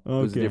lot. It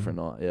was a Okay. different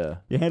night. Yeah.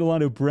 You had a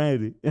lot of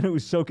bread, and it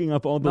was soaking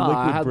up all the No,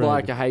 liquid I had bread.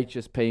 like a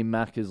HSP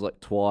Macca's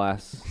like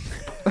twice.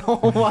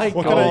 Oh my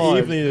What god. kind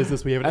of evening is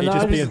this? We have an And I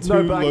HSP and just- 2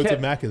 no, but I loads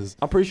kept- of Maccas.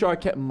 I'm pretty sure I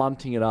kept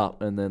munting it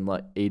up and then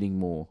like eating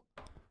more.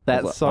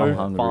 That's like, so I'm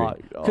hungry.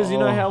 fucked. Because you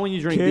know how when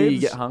you drink beer you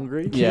Kids- get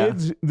hungry. Yeah.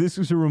 Kids, this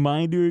is a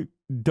reminder: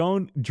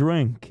 don't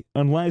drink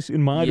unless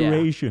in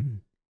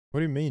moderation. What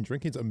do you mean?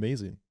 Drinking's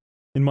amazing.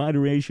 In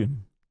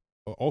moderation.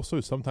 Also,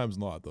 sometimes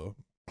not though.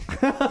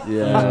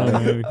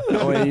 Yeah.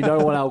 I mean, you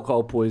don't want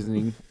alcohol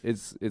poisoning.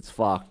 It's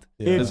fucked.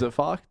 Yeah. Is it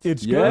fucked?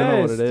 It's Yeah. I don't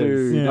know what Yes, it is.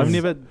 dude. Yeah. I've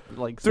never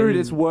like Dude, seen-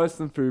 it's worse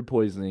than food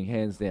poisoning,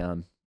 hands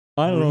down.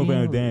 I don't know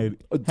about that.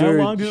 Dude, How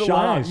long did it shut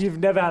last? up. You've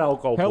never had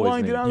alcohol How poisoning.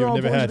 long did You've alcohol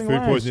never had poisoning food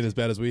last? poisoning as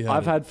bad as we had.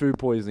 I've it. had food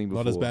poisoning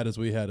before. Not as bad as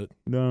we had it.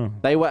 No.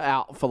 They were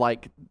out for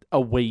like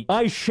a week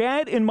I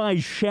shat in my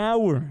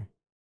shower.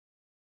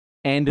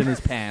 and in his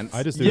pants.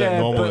 I just do that Yeah,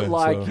 normally. but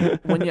like so.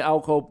 when you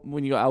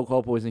got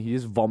alcohol poisoning, you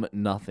just vomit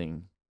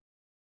nothing.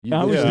 You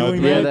I was just-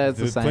 doing yeah, that. that's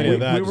the There's same. plenty of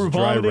that. We were just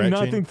dry vomiting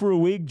retching. nothing for a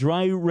week,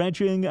 dry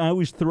retching. I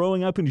was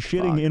throwing up and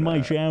shitting Fuck in my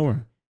that.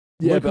 shower.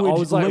 Yeah, but I Liquid-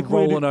 was like liquid-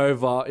 rolling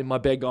over in my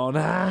bed going,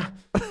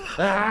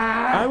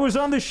 I was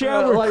on the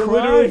shower like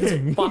literally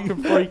crying. just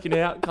fucking freaking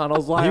out, cunt. I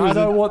was like, He I was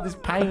don't want this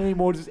pain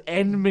anymore. Just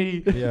end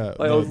me. Yeah. Like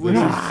I no, was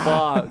literally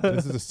fucked.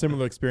 this is a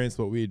similar experience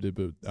to what we did,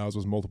 but ours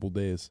was multiple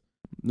days.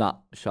 Nah,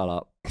 shut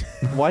up.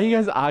 Why are you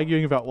guys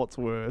arguing about what's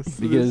worse?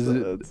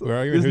 Because We're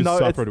arguing who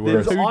suffered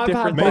there's worse. two I've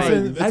had different Mason,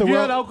 things. it's Have a you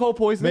well- had alcohol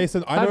poisoning?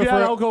 Mason, I Have know you for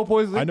had a- alcohol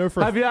poisoning? I know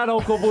for a- Have you had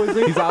alcohol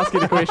poisoning? He's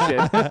asking a question.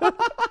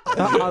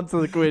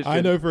 Answer the question.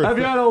 I know for a Have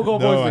you had alcohol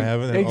No, poisoning? I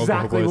haven't had alcohol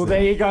Exactly. Well, poisoning.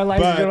 there you go,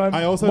 ladies But and gentlemen.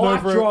 I also know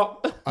Mic for-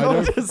 drop. I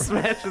know, Just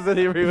smashes it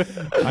everywhere.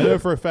 I know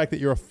for a fact that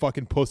you're a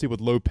fucking pussy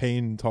with low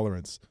pain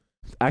tolerance.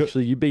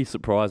 Actually, you'd be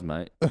surprised,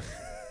 mate.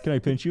 Can I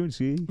pinch you and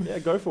see? Yeah,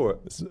 go for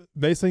it.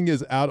 Mason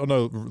is out on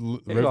a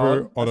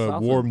river on That's a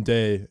nothing. warm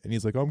day, and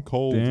he's like, "I'm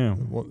cold."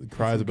 Damn.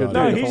 Cries Good about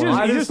No, it.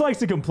 day. he just likes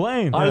to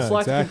complain. I Yeah, just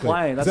like to exactly.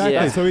 complain. That's Exactly.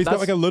 yeah, So he's got that's-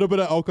 like a little bit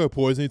of alcohol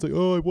poisoning. He's like,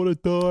 "Oh, I want to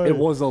die." It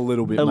was a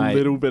little bit, A mate.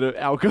 little bit of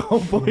alcohol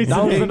poisoning.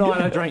 That was the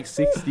night I drank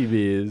 60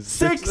 beers.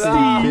 60?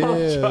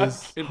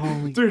 Yes. Dude,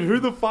 who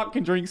the fuck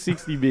can drink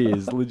 60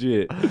 beers?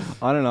 Legit.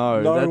 I don't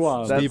know. No that's,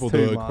 one. That's People too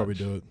do it. much. Probably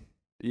do it.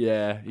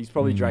 Yeah, he's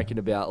probably drinking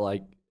about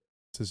like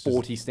It's just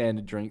 40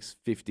 standard drinks,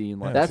 50 in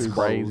like Yeah, That's 2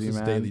 crazy, bottles. It's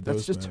man. daily That's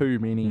dose, just man. too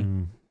many.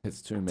 Mm.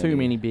 It's too many. Too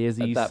many At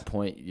beersies. that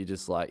point, you're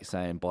just like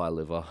saying bye,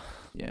 liver.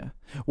 Yeah.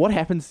 What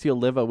happens to your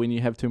liver when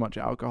you have too much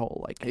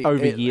alcohol? Like It-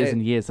 over it- years it-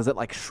 and years, does it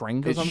like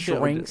shrink or It some shit? Or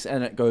shrinks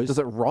and it goes. Does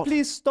it rot?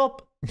 Please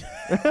stop.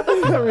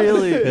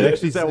 Really? It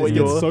actually Is that it what gets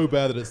you're? so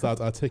bad that it starts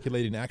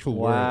articulating actual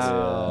words.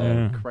 Wow.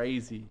 Yeah.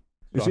 Crazy.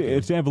 It's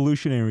Shocking.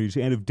 evolutionary. It's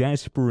out of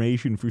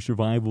desperation for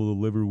survival, the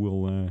liver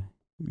will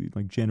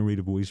like generate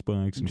a voice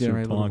box and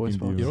Generate start a little talking voice to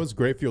box. you. You know what's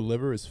great for your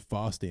liver is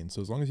fasting.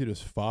 So as long as you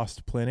just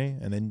fast plenty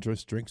and then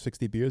just drink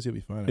 60 beers, you'll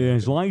be fine. Yeah,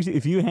 as long as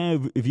if you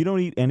don't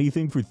eat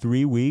anything for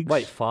 3 weeks,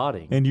 Wait,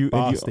 farting. and you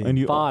Fasting.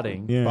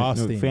 Farting. yeah,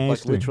 Fasting. no, Like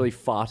fasting. literally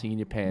farting in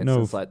your pants.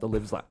 No. It's like the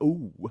liver's like,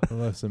 ooh,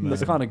 Listen, man.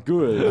 that's kind of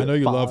good. I know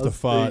you love to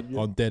fart Fasting.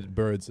 on dead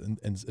birds and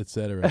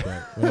etc. But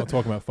we're not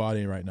talking about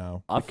farting right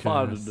now. I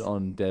Because- farted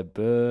on dead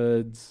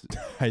birds.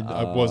 I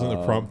wasn't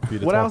a prompt for you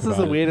to What talk else is about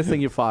the it. weirdest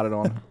thing you farted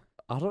on?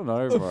 I don't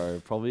know,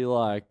 bro. Probably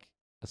like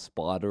a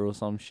spider or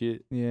some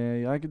shit.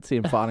 Yeah, I could see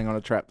him farting on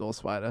a trapdoor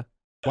spider.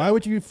 Why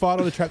would you fart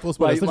on a trapdoor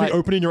spider? It's literally like-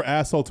 opening your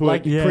asshole to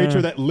like- a Yeah.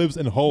 creature that lives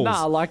in holes.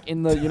 Nah, like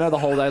in the the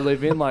hole they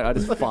live in. Like I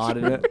just fart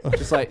in it,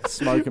 just like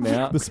smoke them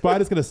out. The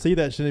spider's gonna see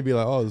that shit and be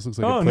like, "Oh, this looks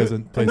like Oh, a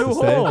pleasant place new to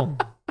stay." hole.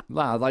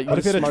 Nah, like you What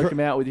if just you had a smoke tra- them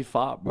out with your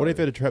fart, bro. What if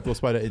you had a trapdoor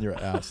spider in your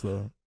ass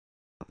though?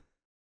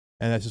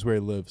 And that's just where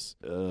he lives.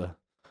 I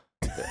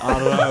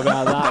don't know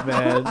about that,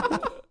 man.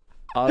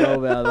 I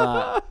don't know about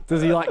that.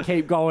 Does he like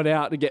keep going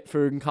out to get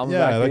food and come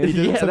Yeah, back like in? he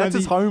just, Yeah, sometimes that's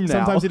his home now.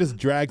 Sometimes he just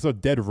drags a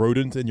dead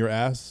rodent in your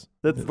ass.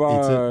 That's Eats it.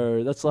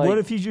 Bro, that's like what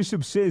if he just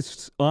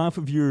subsists off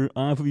of your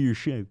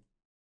shit,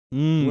 What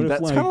if,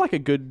 that's like- kind of like a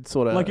good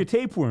sort of like a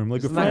tapeworm, like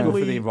isn't a that good for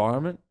the friendly?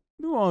 environment?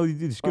 Well,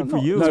 it's good Oh, for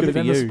no, you. no, No, good but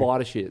then for the you.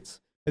 spider shits.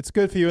 It's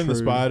good for you and the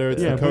True. spider.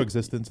 It's Yeah, the but-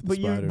 coexistence of the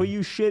spider. but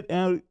you shit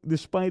out the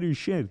spider's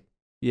shit.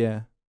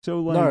 yeah. So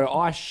like, No,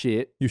 I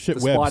shit. You shit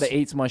The webs. spider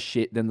eats my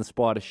shit, then the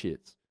spider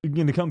shits.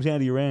 and it comes out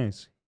of your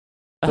ass.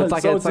 So it's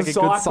like So it's like a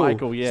good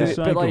cycle. Yeah. It's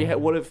a But like, cycle.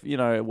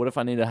 what if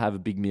I need to have a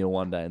big meal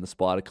one day and the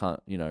spider can't,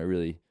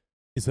 really?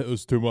 He said it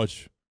was too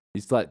much.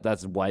 It's like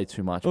that's way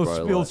too much, Oh,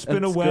 bro. we'll Like,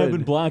 spin a It's web good.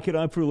 and block it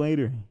up for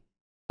later.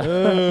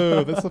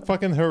 Oh, that's a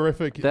fucking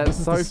horrific. That's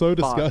this so is so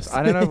fucked. disgusting.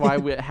 I don't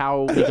know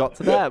how we got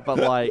to that, but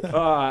like, all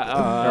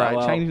right,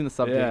 well, changing the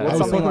subject. yeah. I What's was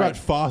something talking like? about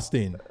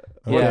fasting.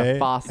 Yeah, Okay?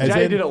 fasting. As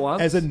Jay in- did it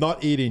once. As in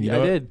not eating, you Yeah,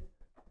 know? I did.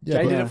 Yeah,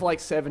 Jay but- did it for like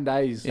 7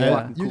 days. Yeah.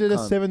 Fucking You cool did a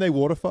cunt. 7-day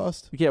water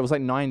fast? Yeah, it was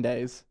like 9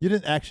 days. You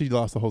didn't actually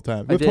last the whole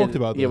time. I We've did. talked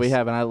about this. Yeah, we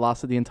have, and I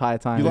lasted the entire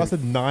time. You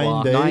lasted 9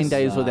 Fuck. days? 9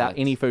 days without That-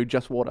 any food,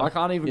 just water. I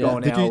can't even Yeah. go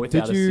an hour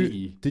without a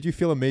ciggy. Did you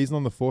feel amazing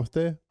on the 4th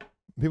day?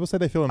 People say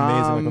they feel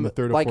amazing like on the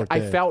 3rd or like 4th I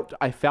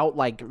day. felt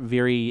like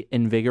very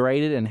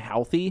invigorated and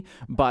healthy,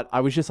 but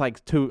I was just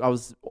like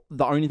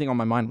the only thing on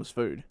my mind was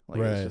food. Like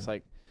it was Right. just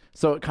like,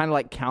 so it kind of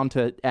like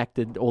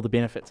counteracted all the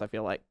benefits. I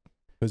feel like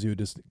Because you were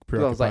just 'Cause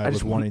preoccupied I was like, I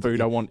just with want wanting food.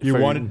 to I eat. want You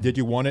food. did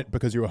you want it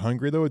because you were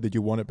hungry though, or did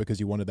you want it because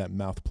you wanted that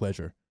mouth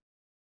pleasure?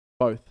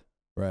 both.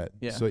 Right.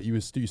 Yeah. So you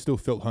still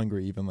felt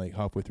hungry even like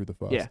halfway through the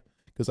fast. Yeah.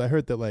 Because I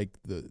heard that like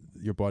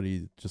your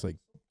body just like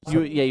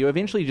You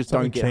eventually just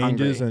something don't get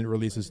changes hungry. and it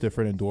releases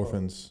different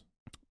endorphins.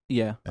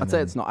 Yeah, and I'd say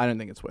then- it's not. I don't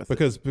think it's worth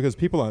Because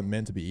people aren't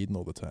meant to be eaten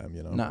all the time,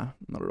 you know. it. Nah,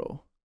 not at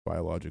all.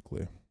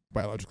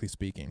 Biologically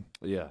speaking.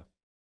 Yeah.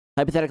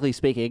 Hypothetically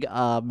speaking, if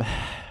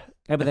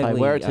I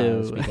were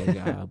to,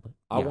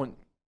 I Yeah. want.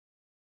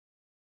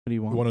 what do you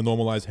You want? want to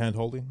normalize hand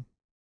holding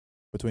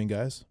between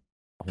guys?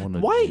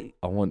 Why?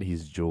 I want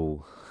his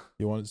jewel.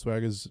 You want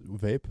Swagger's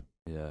vape?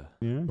 Yeah.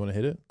 Yeah. You want to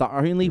hit it? The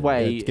only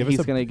way Yeah, give us he's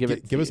a- gonna give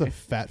it. Give to us you. a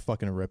fat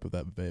fucking rip of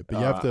that vape. But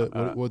you have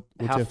to. What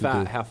you How have fat?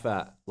 to do? How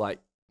fat? Like.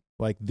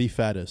 Like the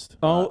fattest.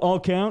 I'll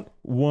count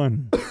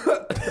 1.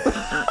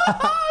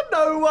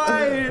 No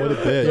way! What a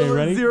bitch. Okay,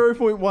 ready?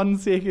 0.1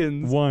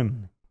 seconds.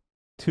 1,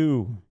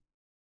 2,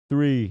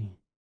 3,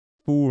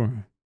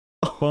 4,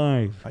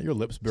 5. Are your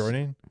lips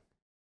burning?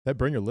 That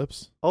burn your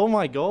lips? Oh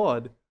my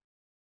god.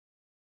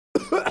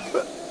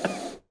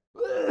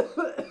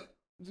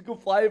 It's a good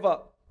flavor.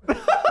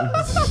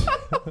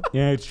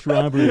 Yeah, it's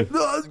strawberry.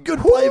 Good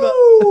flavor.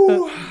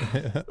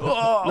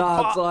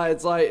 No,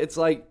 it's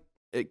like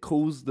it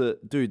cools the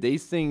dude.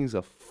 These things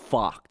are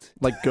fucked.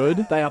 Like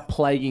good? They are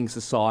plaguing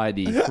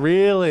society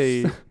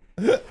Really?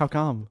 How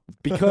come?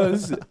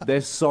 because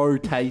they're so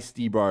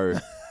tasty, bro.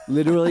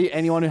 Literally,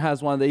 anyone who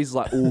has one of these is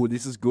like, "Oh,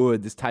 this is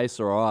good. This tastes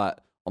alright.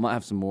 I might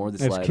have some more of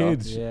this That's later."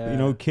 kids. Yeah. You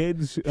know,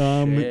 kids,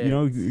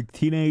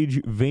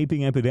 teenage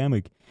vaping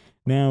epidemic.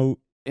 Now,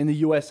 In the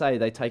USA,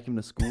 they take him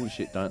to school and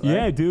shit, don't they?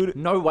 yeah, dude.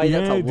 No way yeah,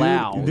 that's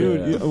allowed.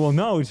 Dude, Yeah. well,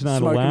 no, it's not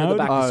Smoking allowed. at the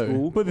back of Oh.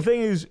 school. But the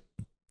thing is,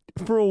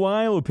 for a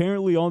while,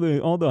 apparently all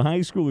the high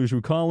schoolers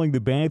were calling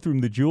the bathroom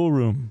the jewel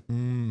room.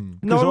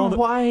 Mm. 'Cause No all the-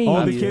 way.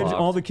 All the That's kids, fucked.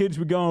 all the kids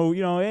would go,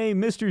 hey,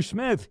 Mr.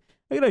 Smith,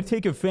 I gotta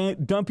take a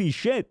fat dumpy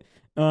shit,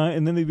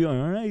 and then they'd be like,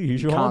 all right,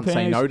 here's your hall Can't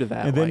say pass. no to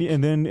that. And then like-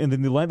 and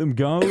then they let them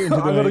go. Into I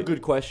got the, a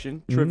good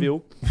question.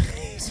 Trivial.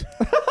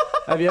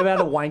 Have you ever had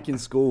a wank in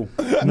school?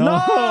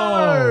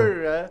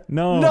 no,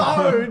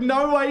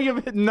 no way.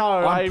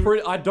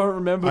 I don't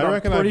remember. I but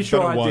reckon I'm pretty I've sure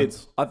done it I did.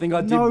 once. I think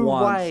I did No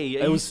once. way. Are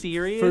It you was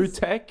serious? Food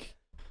tech.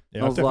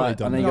 Yeah, I I've was definitely like,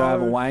 done and then that. you go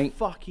have a No wank.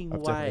 fucking I've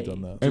way. definitely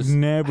done that. I've Just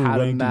never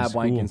had a wanked mad in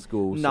wank school. in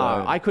school. No,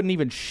 so. I couldn't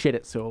even shit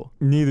at school.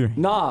 Neither.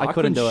 Nah, I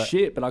couldn't do it.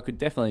 shit, but I could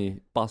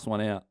definitely bust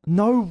one out.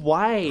 No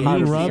way. You Are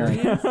you Hundred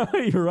serious?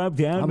 percent. You're up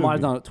down. I might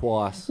have done it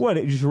twice. What?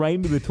 Just right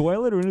into the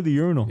toilet or into the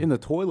urinal? In the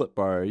toilet,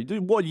 bro. You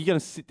do what? You're gonna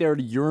sit there at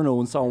a urinal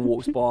and someone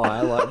walks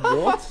by? Like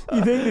what?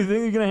 You think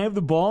you're gonna have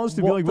the balls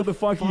to be What like, "What the the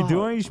fuck are you fuck?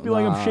 doing?" You should be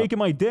like, "I'm Nah. shaking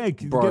my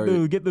dick.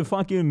 Bro. Get the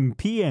fucking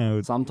pee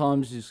out."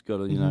 Sometimes you just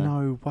gotta, you know.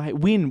 No way.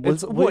 When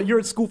was It's, what? You're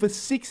at school for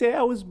 6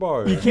 hours,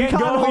 bro. You can't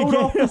can't go. hold you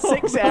off for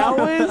can't- 6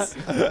 hours?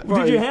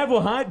 Did you have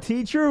a hot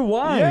teacher?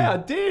 Why? Yeah, I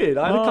did.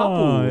 I had a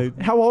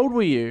couple. How old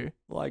were you?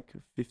 Like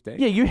 15.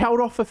 Yeah, you held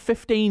off for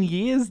 15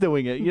 years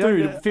doing it. You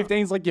Dude, don't-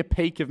 15's like your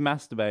peak of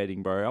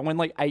mastabing, bro. I went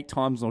like 8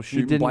 times and I was you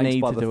shooting didn't blanks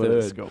need by to the do it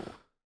at third. school.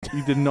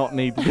 You did not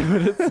need to do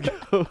it at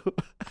school.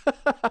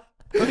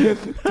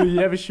 Do you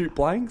ever shoot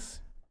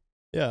blanks?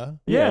 Yeah.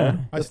 Yeah.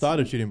 I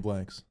started shooting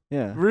blanks.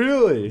 Yeah.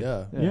 Really?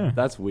 Yeah. Yeah.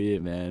 That's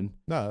weird, man.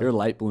 No. You're a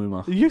late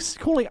bloomer. You're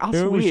calling us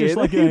It was weird. just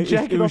like You a-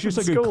 jack it was off just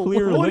at like a school.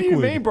 clear What do you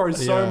liquid. mean, bro?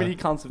 So Yeah. many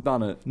cunts have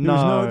done it.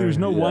 There's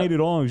no Yeah. white at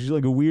all. It's just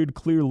like a weird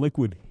clear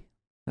liquid.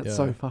 That's Yeah.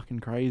 so fucking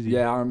crazy.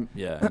 Yeah,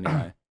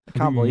 anyway. I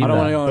can't believe I don't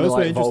that. want to go into Those were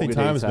like interesting vulgar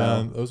times, detail.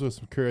 man. Those were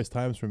some curious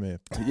times for me.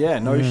 Yeah,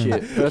 no Yeah.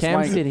 shit. First Cam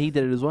wank- said he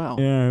did it as well.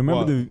 Yeah, I remember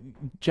What? the.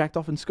 Jacked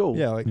off in school.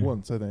 Yeah, like Yeah.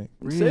 once, I think.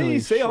 Really?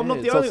 See, I'm not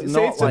Shit. the So only. it's See,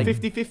 not it's like- a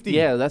 50-50.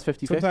 Yeah, that's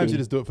 50-50. Sometimes you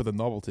just do it for the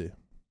novelty.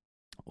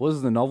 What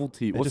is the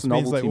novelty? It What's just the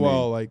means novelty like,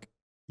 well, mean? like,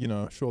 you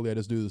know, surely I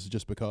just do this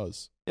just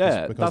because.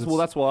 Yeah, because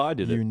that's why I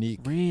did it.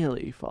 unique.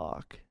 Really?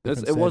 Fuck. It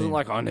different wasn't setting.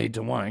 like I need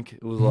to wank.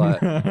 It was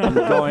like I'm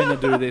going to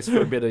do this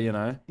for a bit of, you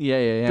know, Yeah,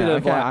 yeah, Bit yeah.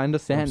 of Okay, like- I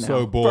understand I'm now.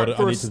 so bored.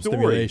 For I a need some story.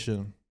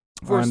 stimulation.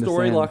 for I a story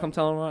understand. like I'm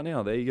telling right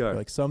now. There you go.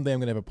 Like someday I'm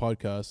gonna have a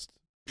podcast.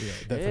 Yeah,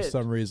 that for Shit.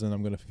 some reason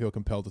I'm gonna feel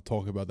compelled to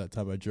talk about that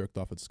time I jerked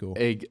off at school.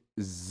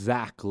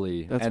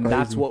 Exactly, That's and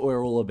that's crazy. what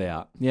we're all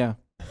about. Yeah.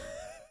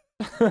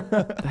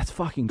 That's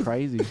fucking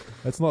crazy.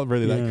 That's not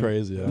really that Yeah.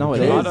 crazy. No,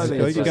 it I is.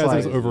 think It's you guys just are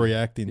like- just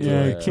overreacting to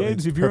Yeah, it. kids,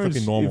 It's if you're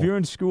perfectly normal. if you're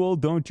in school,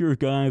 don't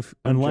jerk off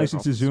Don't unless jerk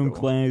it's off a in Zoom school.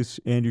 class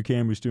and your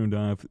camera's turned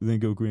off. Then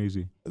go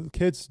crazy.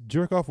 Kids,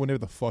 jerk off whenever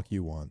the fuck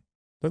you want.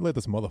 Don't let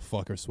this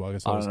motherfucker swag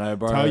us. I don't know,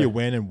 bro. Tell you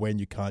when and when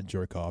you can't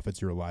jerk off.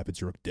 It's your life.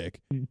 It's your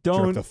dick. Jerk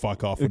Don't. the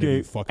fuck off whenever Okay,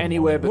 you fucking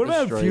anywhere want. but What the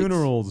about streets.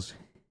 funerals?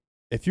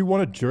 If you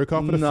want to jerk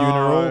off at a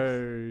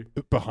funeral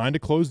behind a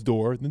closed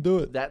door, then do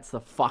it. That's the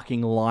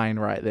fucking line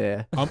right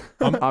there. I'm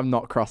I'm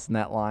not crossing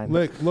that line.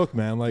 look,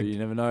 man. Like you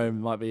never know. It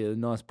might be a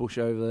nice bush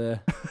over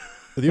there.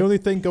 the only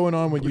thing going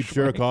on when you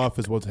jerk off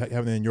is what's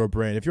happening in your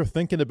brain. If you're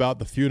thinking about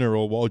the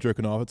funeral while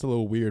jerking off, it's a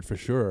little weird for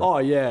sure. Oh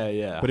yeah,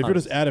 yeah. But if you're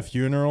just at a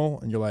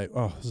funeral and you're like,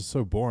 oh, this is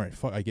so boring.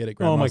 Fuck, I get it.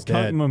 Oh, Grandma's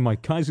dead. my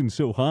cousin's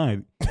so hot.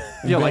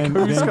 Yeah, like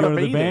then- who's then go gonna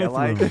to the be there?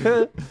 Like,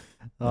 bathroom.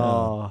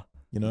 oh,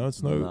 You know,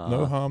 it's no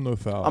Nah. harm, no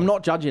foul. I'm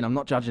not judging. I'm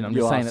not judging. I'm you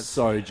just are saying it's.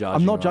 so judging.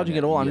 I'm not right judging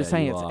at now. all. I'm Yeah, just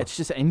saying you it's are.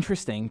 just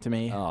interesting to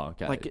me. Oh,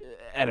 okay. Like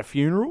at a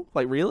funeral,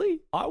 like really?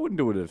 I wouldn't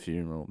do it at a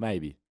funeral.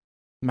 Maybe.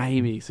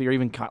 Maybe. So you're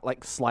even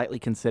like slightly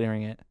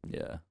considering it.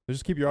 Yeah.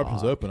 Just keep your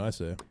options Fuck. open, I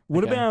say.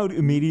 What Okay. about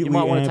immediately You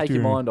might want to after? take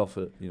your mind off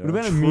it. You know?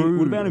 What about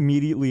what about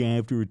immediately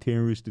after a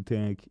terrorist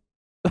attack?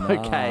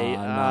 Okay.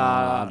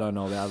 Nah, I don't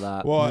know about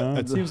that. Well, No.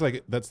 it seems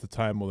like that's the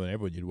time more than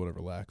ever you'd want to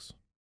relax.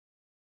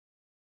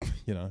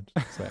 You know,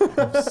 just like,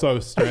 I'm so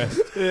stressed.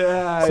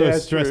 yeah, So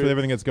stressed with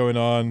everything that's going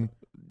on.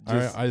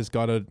 Just- I just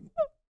gotta,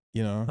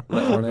 you know,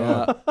 Let one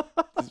out.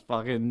 Just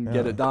fucking get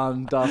Yeah. it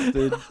done,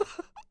 dusted.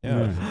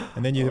 yeah.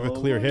 And then you have a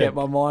clear head. Get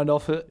my mind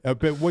off it.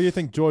 But what do you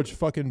think George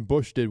fucking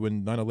Bush did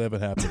when 9/11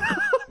 happened?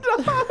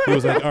 He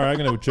was like, all right, I'm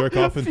going to jerk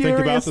off and think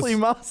about this. Furiously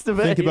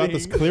masturbating. Think about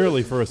this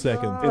clearly for a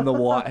second. In the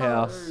White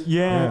House.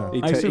 Yeah,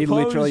 Yeah. He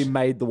literally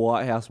made the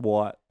White House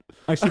white.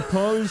 I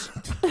suppose.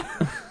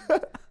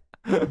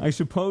 I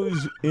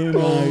suppose in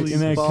Holy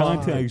that fuck.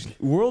 context,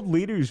 world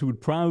leaders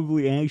would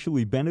probably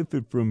actually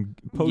benefit from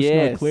post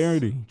Yes.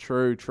 clarity.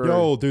 True.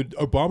 Yo, dude,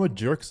 Obama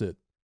jerks it.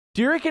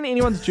 Do you reckon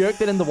anyone's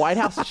jerked it in the White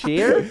House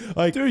chair?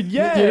 Like, Dude, you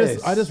yes.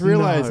 just- I just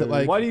realized that, No.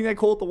 like, Why do you think they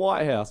call it the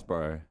White House,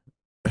 bro?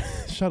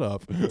 shut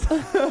up.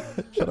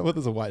 Shut up with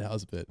this White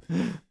House bit.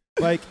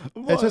 Like,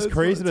 it's just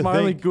crazy it's to my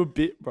only think. good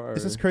bit, bro.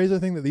 It's just crazy to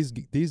think that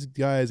these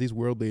guys, these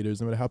world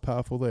leaders, no matter how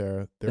powerful they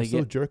are, they're They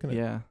still get- jerking it.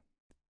 Yeah.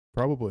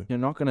 Probably. You're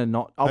not gonna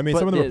not. I mean, but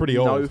some of them are pretty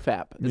old.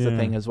 NoFap is the Yeah.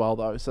 thing as well,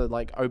 though. So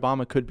like,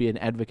 Obama could be an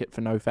advocate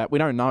for NoFap. We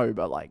don't know,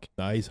 but like,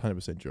 Nah, he's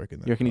 100% jerking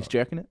that. you reckon he's cock.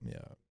 jerking it? Yeah,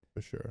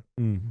 for sure.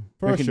 Mm.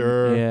 For You reckon-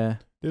 sure. Yeah.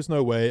 There's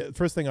no way.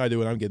 First thing I do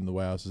when I'm getting the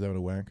White House is having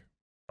a wank.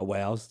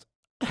 aroused.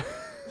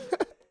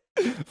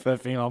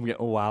 First thing I'm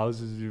getting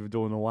aroused is you were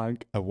doing a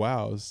wank. A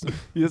wows.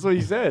 That's what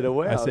you said, I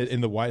aroused. said in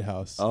the White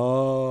House.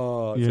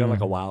 Oh, it's Yeah. got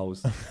like a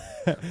wows.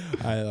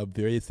 I am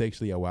very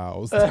sexually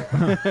aroused.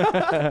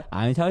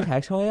 I'm so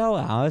sexually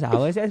aroused. I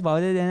was just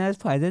voted in as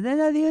president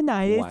of the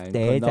United Wank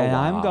States, on the and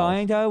I'm White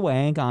going to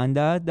wank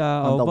under the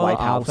On the Oval White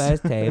House.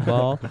 Office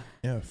table.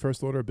 Yeah,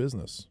 first order of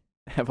business.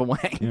 Have a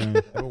wank. Yeah.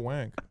 Have a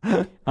wank.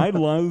 I'd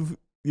love,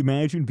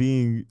 imagine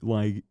being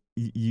like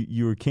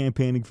you were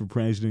campaigning for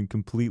president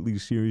completely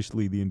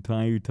seriously the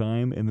entire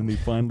time, and then they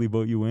finally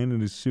vote you in,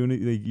 and as soon as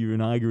your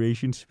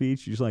inauguration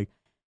speech, you're just like,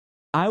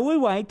 I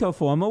would like to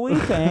formally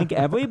thank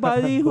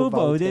everybody who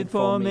voted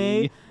for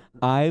me.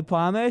 I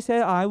promise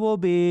that I will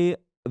be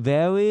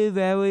very,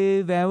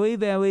 very, very,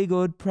 very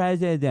good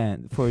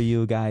president for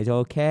you guys,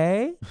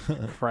 okay?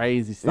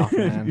 Crazy stuff,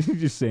 man. You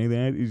just say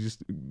that. You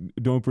just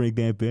don't break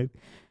that bit.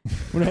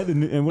 When I had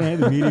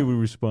the media would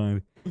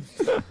respond.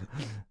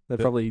 They'd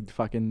probably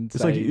fucking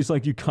It's say,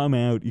 like you come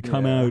out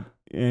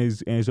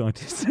as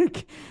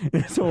autistic.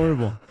 It's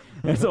horrible.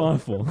 That's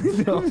awful.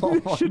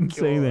 You shouldn't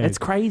say that. it's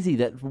crazy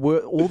that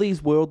all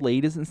these world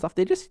leaders and stuff,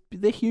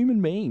 they're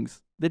human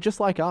beings. They're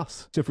just like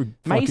us. Except for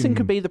Mason fucking-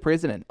 could be the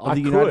president of I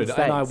the United could, States.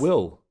 and I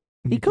will.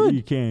 He could.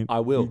 You can't. I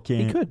will. You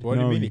can't. He could. What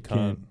do you No, mean he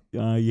can't?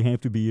 You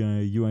have to be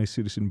a U.S.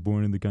 citizen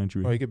born in the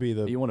country. Oh, he could be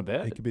the. You want to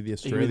bet? He could be the He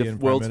could be Australian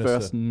the world's Prime Minister.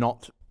 first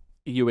not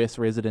U.S.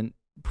 resident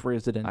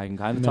president. I can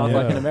kind of No. talk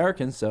like Yeah. an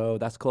American, so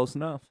that's close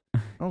enough.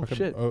 Oh Fucking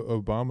shit!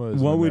 Obama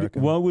is What an would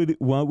American.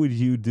 what would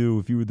you do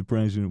if you were the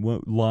president?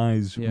 What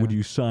lies Yeah. would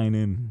you sign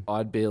in?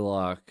 I'd be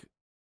like,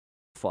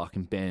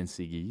 fucking ban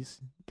ciggies.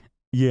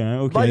 Yeah,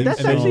 okay. Like, that's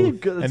and then actually you-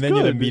 good. and then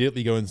you'd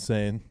immediately go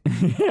insane.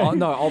 Oh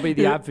no, I'll be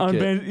the advocate.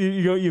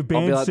 You I'll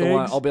ban be like the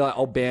one. cigs.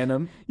 I'll ban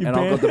them, You and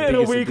ban, I'll go the and a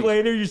biggest. week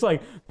later, you're just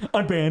like,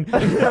 unbanned.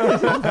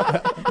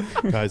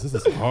 Guys, this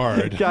is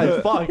hard.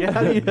 Guys, fuck!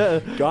 How do you?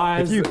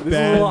 Guys, If you this is a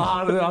ban- lot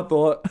harder than I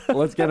thought.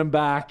 Let's get them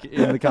back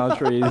in the If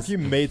countries. you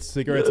made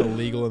cigarettes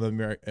illegal in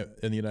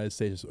the United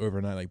States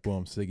overnight, like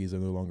boom, ciggies are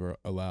no longer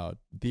allowed.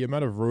 The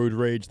amount of road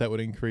rage that would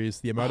increase,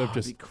 the amount of it'd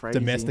just be crazy.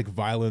 domestic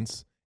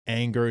violence,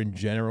 anger in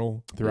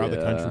general throughout the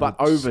Yeah. country, But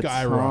would over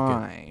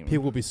skyrocket. time,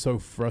 People will be so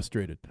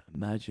frustrated.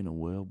 Imagine a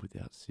world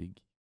without cig.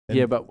 And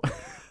yeah, but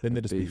then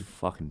they just Be be.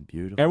 fucking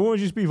beautiful. Everyone would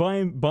just be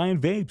buying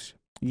vapes.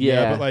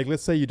 yeah, But like,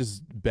 let's say you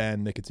just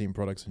ban nicotine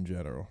products in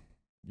general.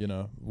 You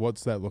know,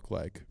 what's that look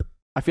like?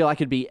 I feel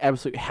like it'd be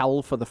absolute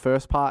hell for the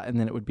first part, and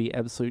then it would be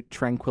absolute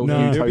tranquility.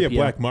 No. There'd be a utopia.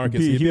 black market, so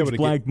Be a you'd be able huge to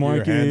black get your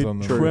hands market. on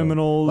them. True.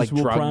 Criminals Like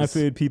will drugs.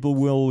 profit. People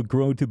will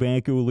grow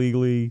tobacco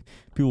illegally.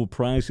 People will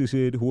process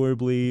it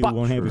horribly. It But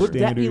won't have a would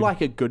standard. that be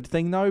like a good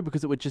thing though?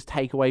 Because it would just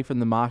take away from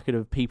the market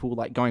of people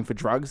like going for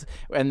drugs,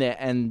 and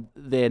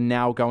they're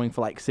now going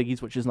for like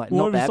ciggies, which is like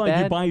Well, not it's that like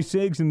you bad. buy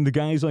cigs and the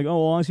guy's like, "Oh,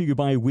 also you could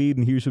buy weed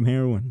and here's some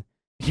heroin."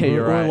 Yeah,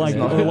 you're right. Or like, It's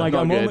not- or like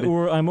not I'm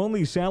good. I'm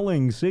only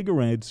selling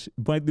cigarettes,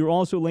 but they're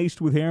also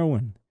laced with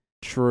heroin.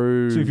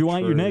 True. So if you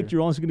want your true. neck, you're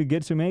also going to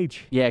get some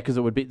H. Yeah, because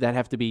it would be that'd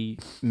have to be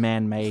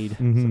man-made,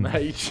 Mhm.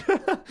 H.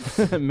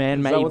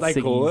 man-made Is that what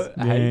they call ciggies. it?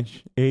 Yeah.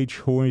 H. H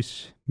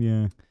horse.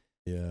 Yeah.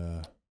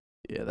 Yeah.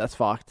 Yeah, that's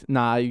fucked.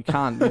 Nah, you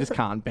can't. You just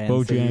can't ban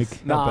Bojack.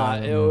 ciggies. Not Nah,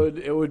 bad,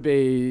 it no. would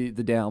be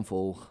the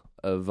downfall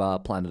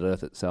of planet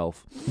Earth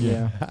itself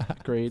Yeah,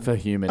 agreed. for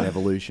human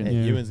evolution. Hey,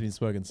 Yeah. humans have been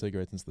smoking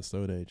cigarettes since the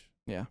Stone Age.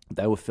 Yeah,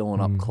 They were filling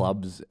up Mhm.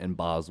 clubs and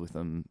bars with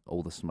them,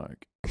 all the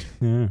smoke.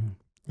 Yeah.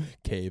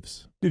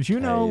 Caves. Did you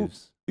know,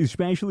 Caves.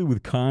 especially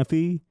with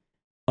coffee,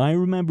 I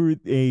remember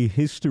a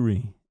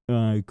history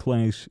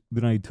class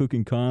that I took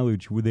in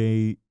college where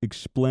they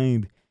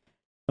explained,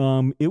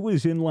 it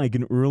was in like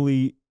an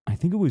early, I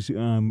think it was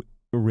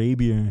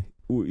Arabia,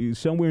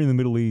 somewhere in the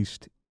Middle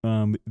East.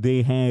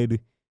 They had,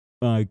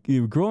 they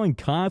were growing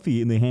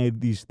coffee and they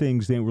had these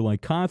things that were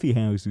like coffee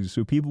houses.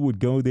 So people would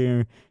go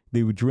there,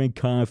 they would drink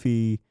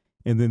coffee,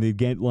 and then they'd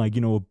get like,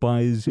 a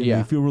buzz and Yeah.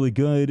 they'd feel really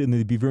good and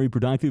they'd be very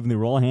productive and they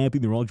were all happy.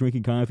 They were all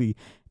drinking coffee.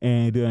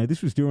 And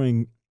this was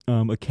during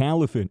a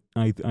caliphate,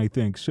 I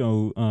think.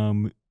 So,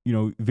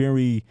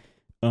 very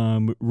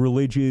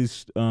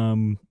religious,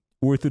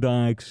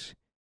 orthodox,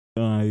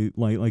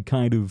 like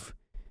kind of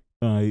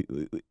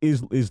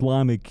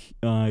Islamic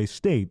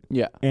state.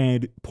 yeah.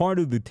 And part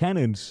of the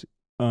tenets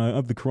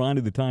of the Quran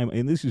at the time,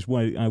 and this is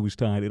what I was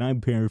taught, and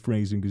I'm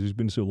paraphrasing because it's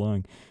been so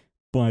long,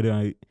 but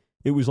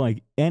it was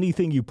like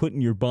anything you put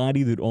in your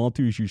body that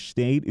alters your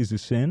state is a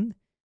sin.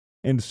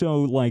 And so,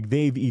 like,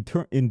 they've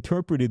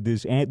interpreted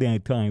this at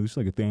that time, it was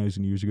like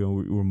 1,000 years ago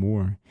or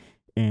more.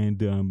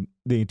 And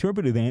they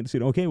interpreted that and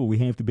said, okay, well, we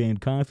have to ban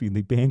coffee. And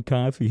they banned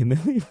coffee, and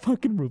then they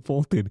fucking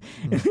revolted.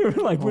 And they were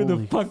like, where the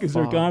Holy fuck is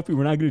our fuck. coffee?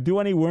 We're not going to do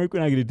any work. We're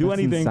not going to do That's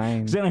anything. insane.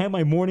 Because then I had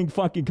my morning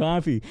fucking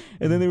coffee.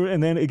 And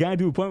then it got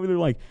to a point where they're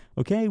like,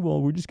 okay,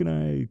 well, we're just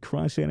going to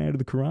cross that out of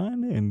the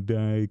Quran,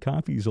 and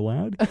coffee is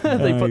allowed.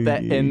 They put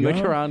that you in the know?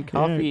 Quran.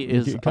 Coffee Yeah,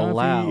 is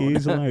allowed. Coffee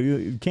is allowed.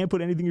 You can't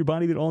put anything in your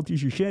body that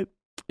alters your shit.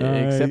 Yeah,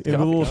 except and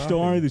a little coffee.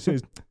 star that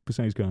says,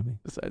 besides coffee.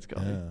 Besides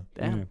coffee. Yeah.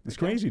 Damn. Yeah. It's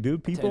crazy,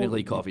 dude. People.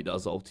 Technically, coffee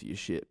does alter your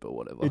shit, but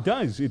whatever. It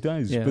does.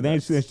 Yeah, but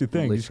that's the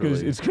thing.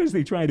 literally- It's because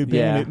they tried to ban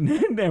Yeah. it,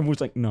 and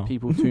everyone's like, no.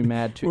 People too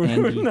mad, too we're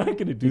angry. not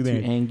going to do Too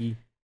that. angry.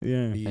 Yeah.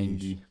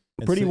 Angie.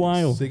 And Pretty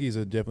wild. Ciggies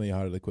are definitely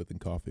harder to quit than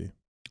coffee.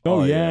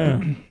 Oh, Oh, yeah.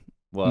 yeah.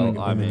 Well,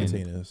 Mm. I mean,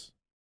 Nicotine is.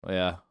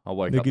 yeah, I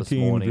woke up this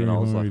Nicotine, morning and I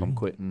very was like, hard. I'm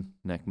quitting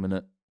next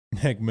minute.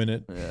 Next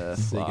minute. Yeah,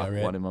 Cigarette.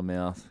 fuck, one in my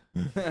mouth.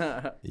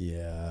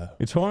 Yeah.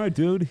 It's hard,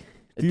 dude.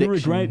 Do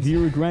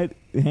you regret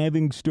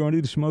having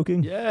started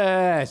smoking?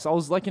 Yes, I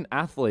was like an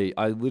athlete.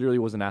 I literally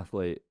was an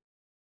athlete.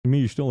 I mean,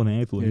 you're still an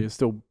athlete. You're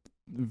still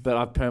But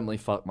I've permanently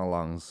fucked my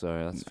lungs, so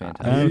that's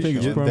fantastic. I don't think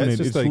it's Yeah, that's permanent.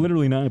 just It's like-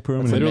 literally not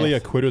permanent. It's literally a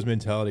myth. quitter's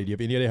mentality. Do you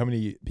have any idea how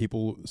many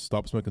people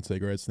stop smoking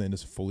cigarettes and then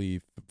just fully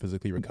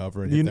physically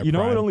recover and hit their You know,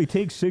 prime? it only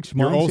takes 6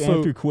 You're months also-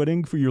 after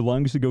quitting for your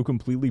lungs to go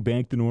completely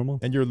back to normal.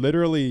 And you're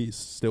literally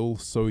still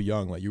so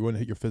young. Like you won't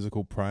hit your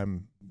physical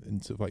prime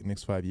into like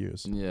next 5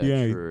 years.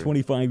 Yeah, true.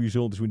 25 years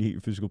old is when you hit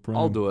your physical prime.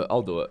 I'll do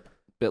it.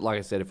 But like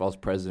I said, if I was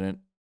president,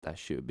 that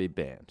shit would be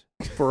banned.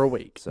 For a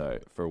week. So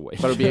for a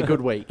week. But it'll be a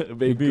good week. It'd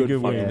be a It'd be a good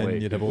good fucking week. And then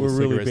week. you'd have all Or the a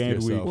really cigarettes to bad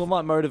week. yourself. Well, it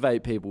might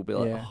motivate people. Be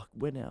like, Yeah. oh,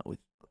 went out with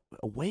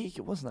a week.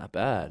 It wasn't that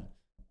bad.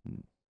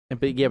 But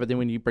then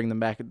when you bring them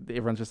back,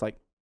 everyone's just like,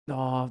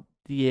 oh,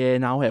 yeah,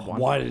 now I'll have one.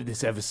 Why did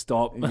this ever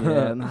stop?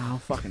 Yeah, no, I'll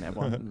fucking have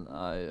one.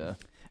 Yeah.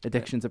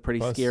 Addictions are pretty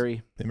Plus,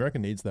 scary. America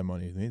needs that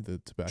money. They need the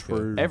tobacco.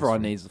 True.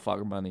 Everyone needs the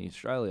fucking money.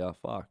 Australia,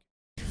 fuck.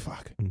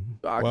 Fuck.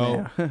 Mhm. Fuck,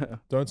 Well, man.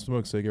 Don't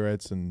smoke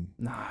cigarettes and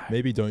No.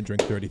 maybe don't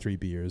drink 33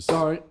 beers.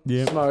 Don't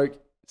Yep. smoke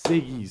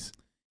ciggies.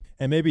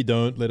 And maybe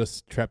don't let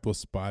us trap a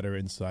spider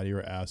inside of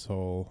your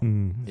asshole.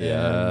 Mm.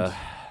 Yeah.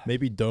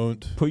 Maybe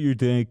don't, Put your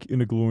dick in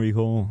a glory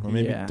hole. or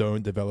maybe Yeah.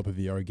 don't develop a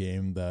VR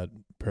game that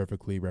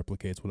perfectly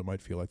replicates what it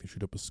might feel like to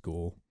shoot up a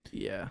school.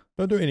 Yeah.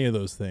 Don't do any of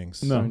those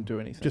things. No. Don't do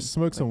anything. Just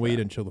smoke some like weed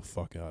that. and chill the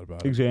fuck out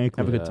about it.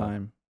 Exactly. Have a good Yeah.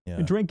 time. Yeah.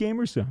 And drink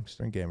gamer subs.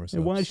 Drink gamers.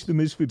 And watch the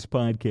Misfits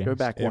podcast. Go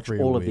back, watch every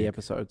all of the week.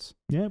 episodes.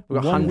 Yeah.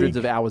 We've got one hundreds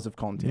week. of hours of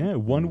content. Yeah,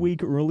 1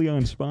 week early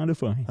on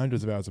Spotify.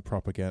 Hundreds of hours of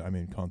propaganda. I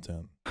mean,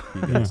 content.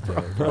 You guys to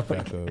drive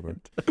back over.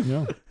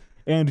 Yeah.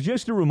 And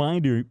just a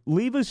reminder: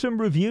 leave us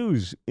some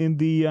reviews in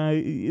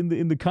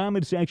the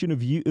comment section of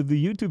the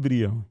YouTube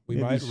video. We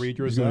Yeah, might this read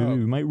yours is gonna out. be-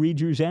 We might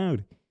read yours out.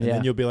 And Yeah.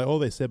 then you'll be like, oh,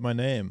 they said my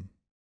name.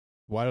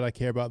 Why did I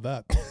care about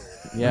that?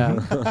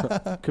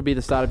 Yeah. Could be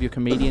the start of your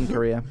comedian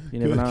career. You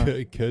never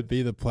know. Could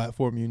be the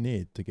platform you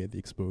need to get the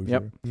exposure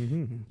Yep.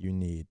 Mm-hmm. you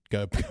need.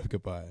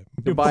 Goodbye.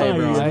 Goodbye,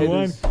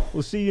 everyone.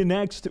 We'll see you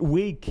next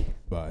week.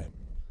 Bye.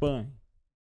 Bye.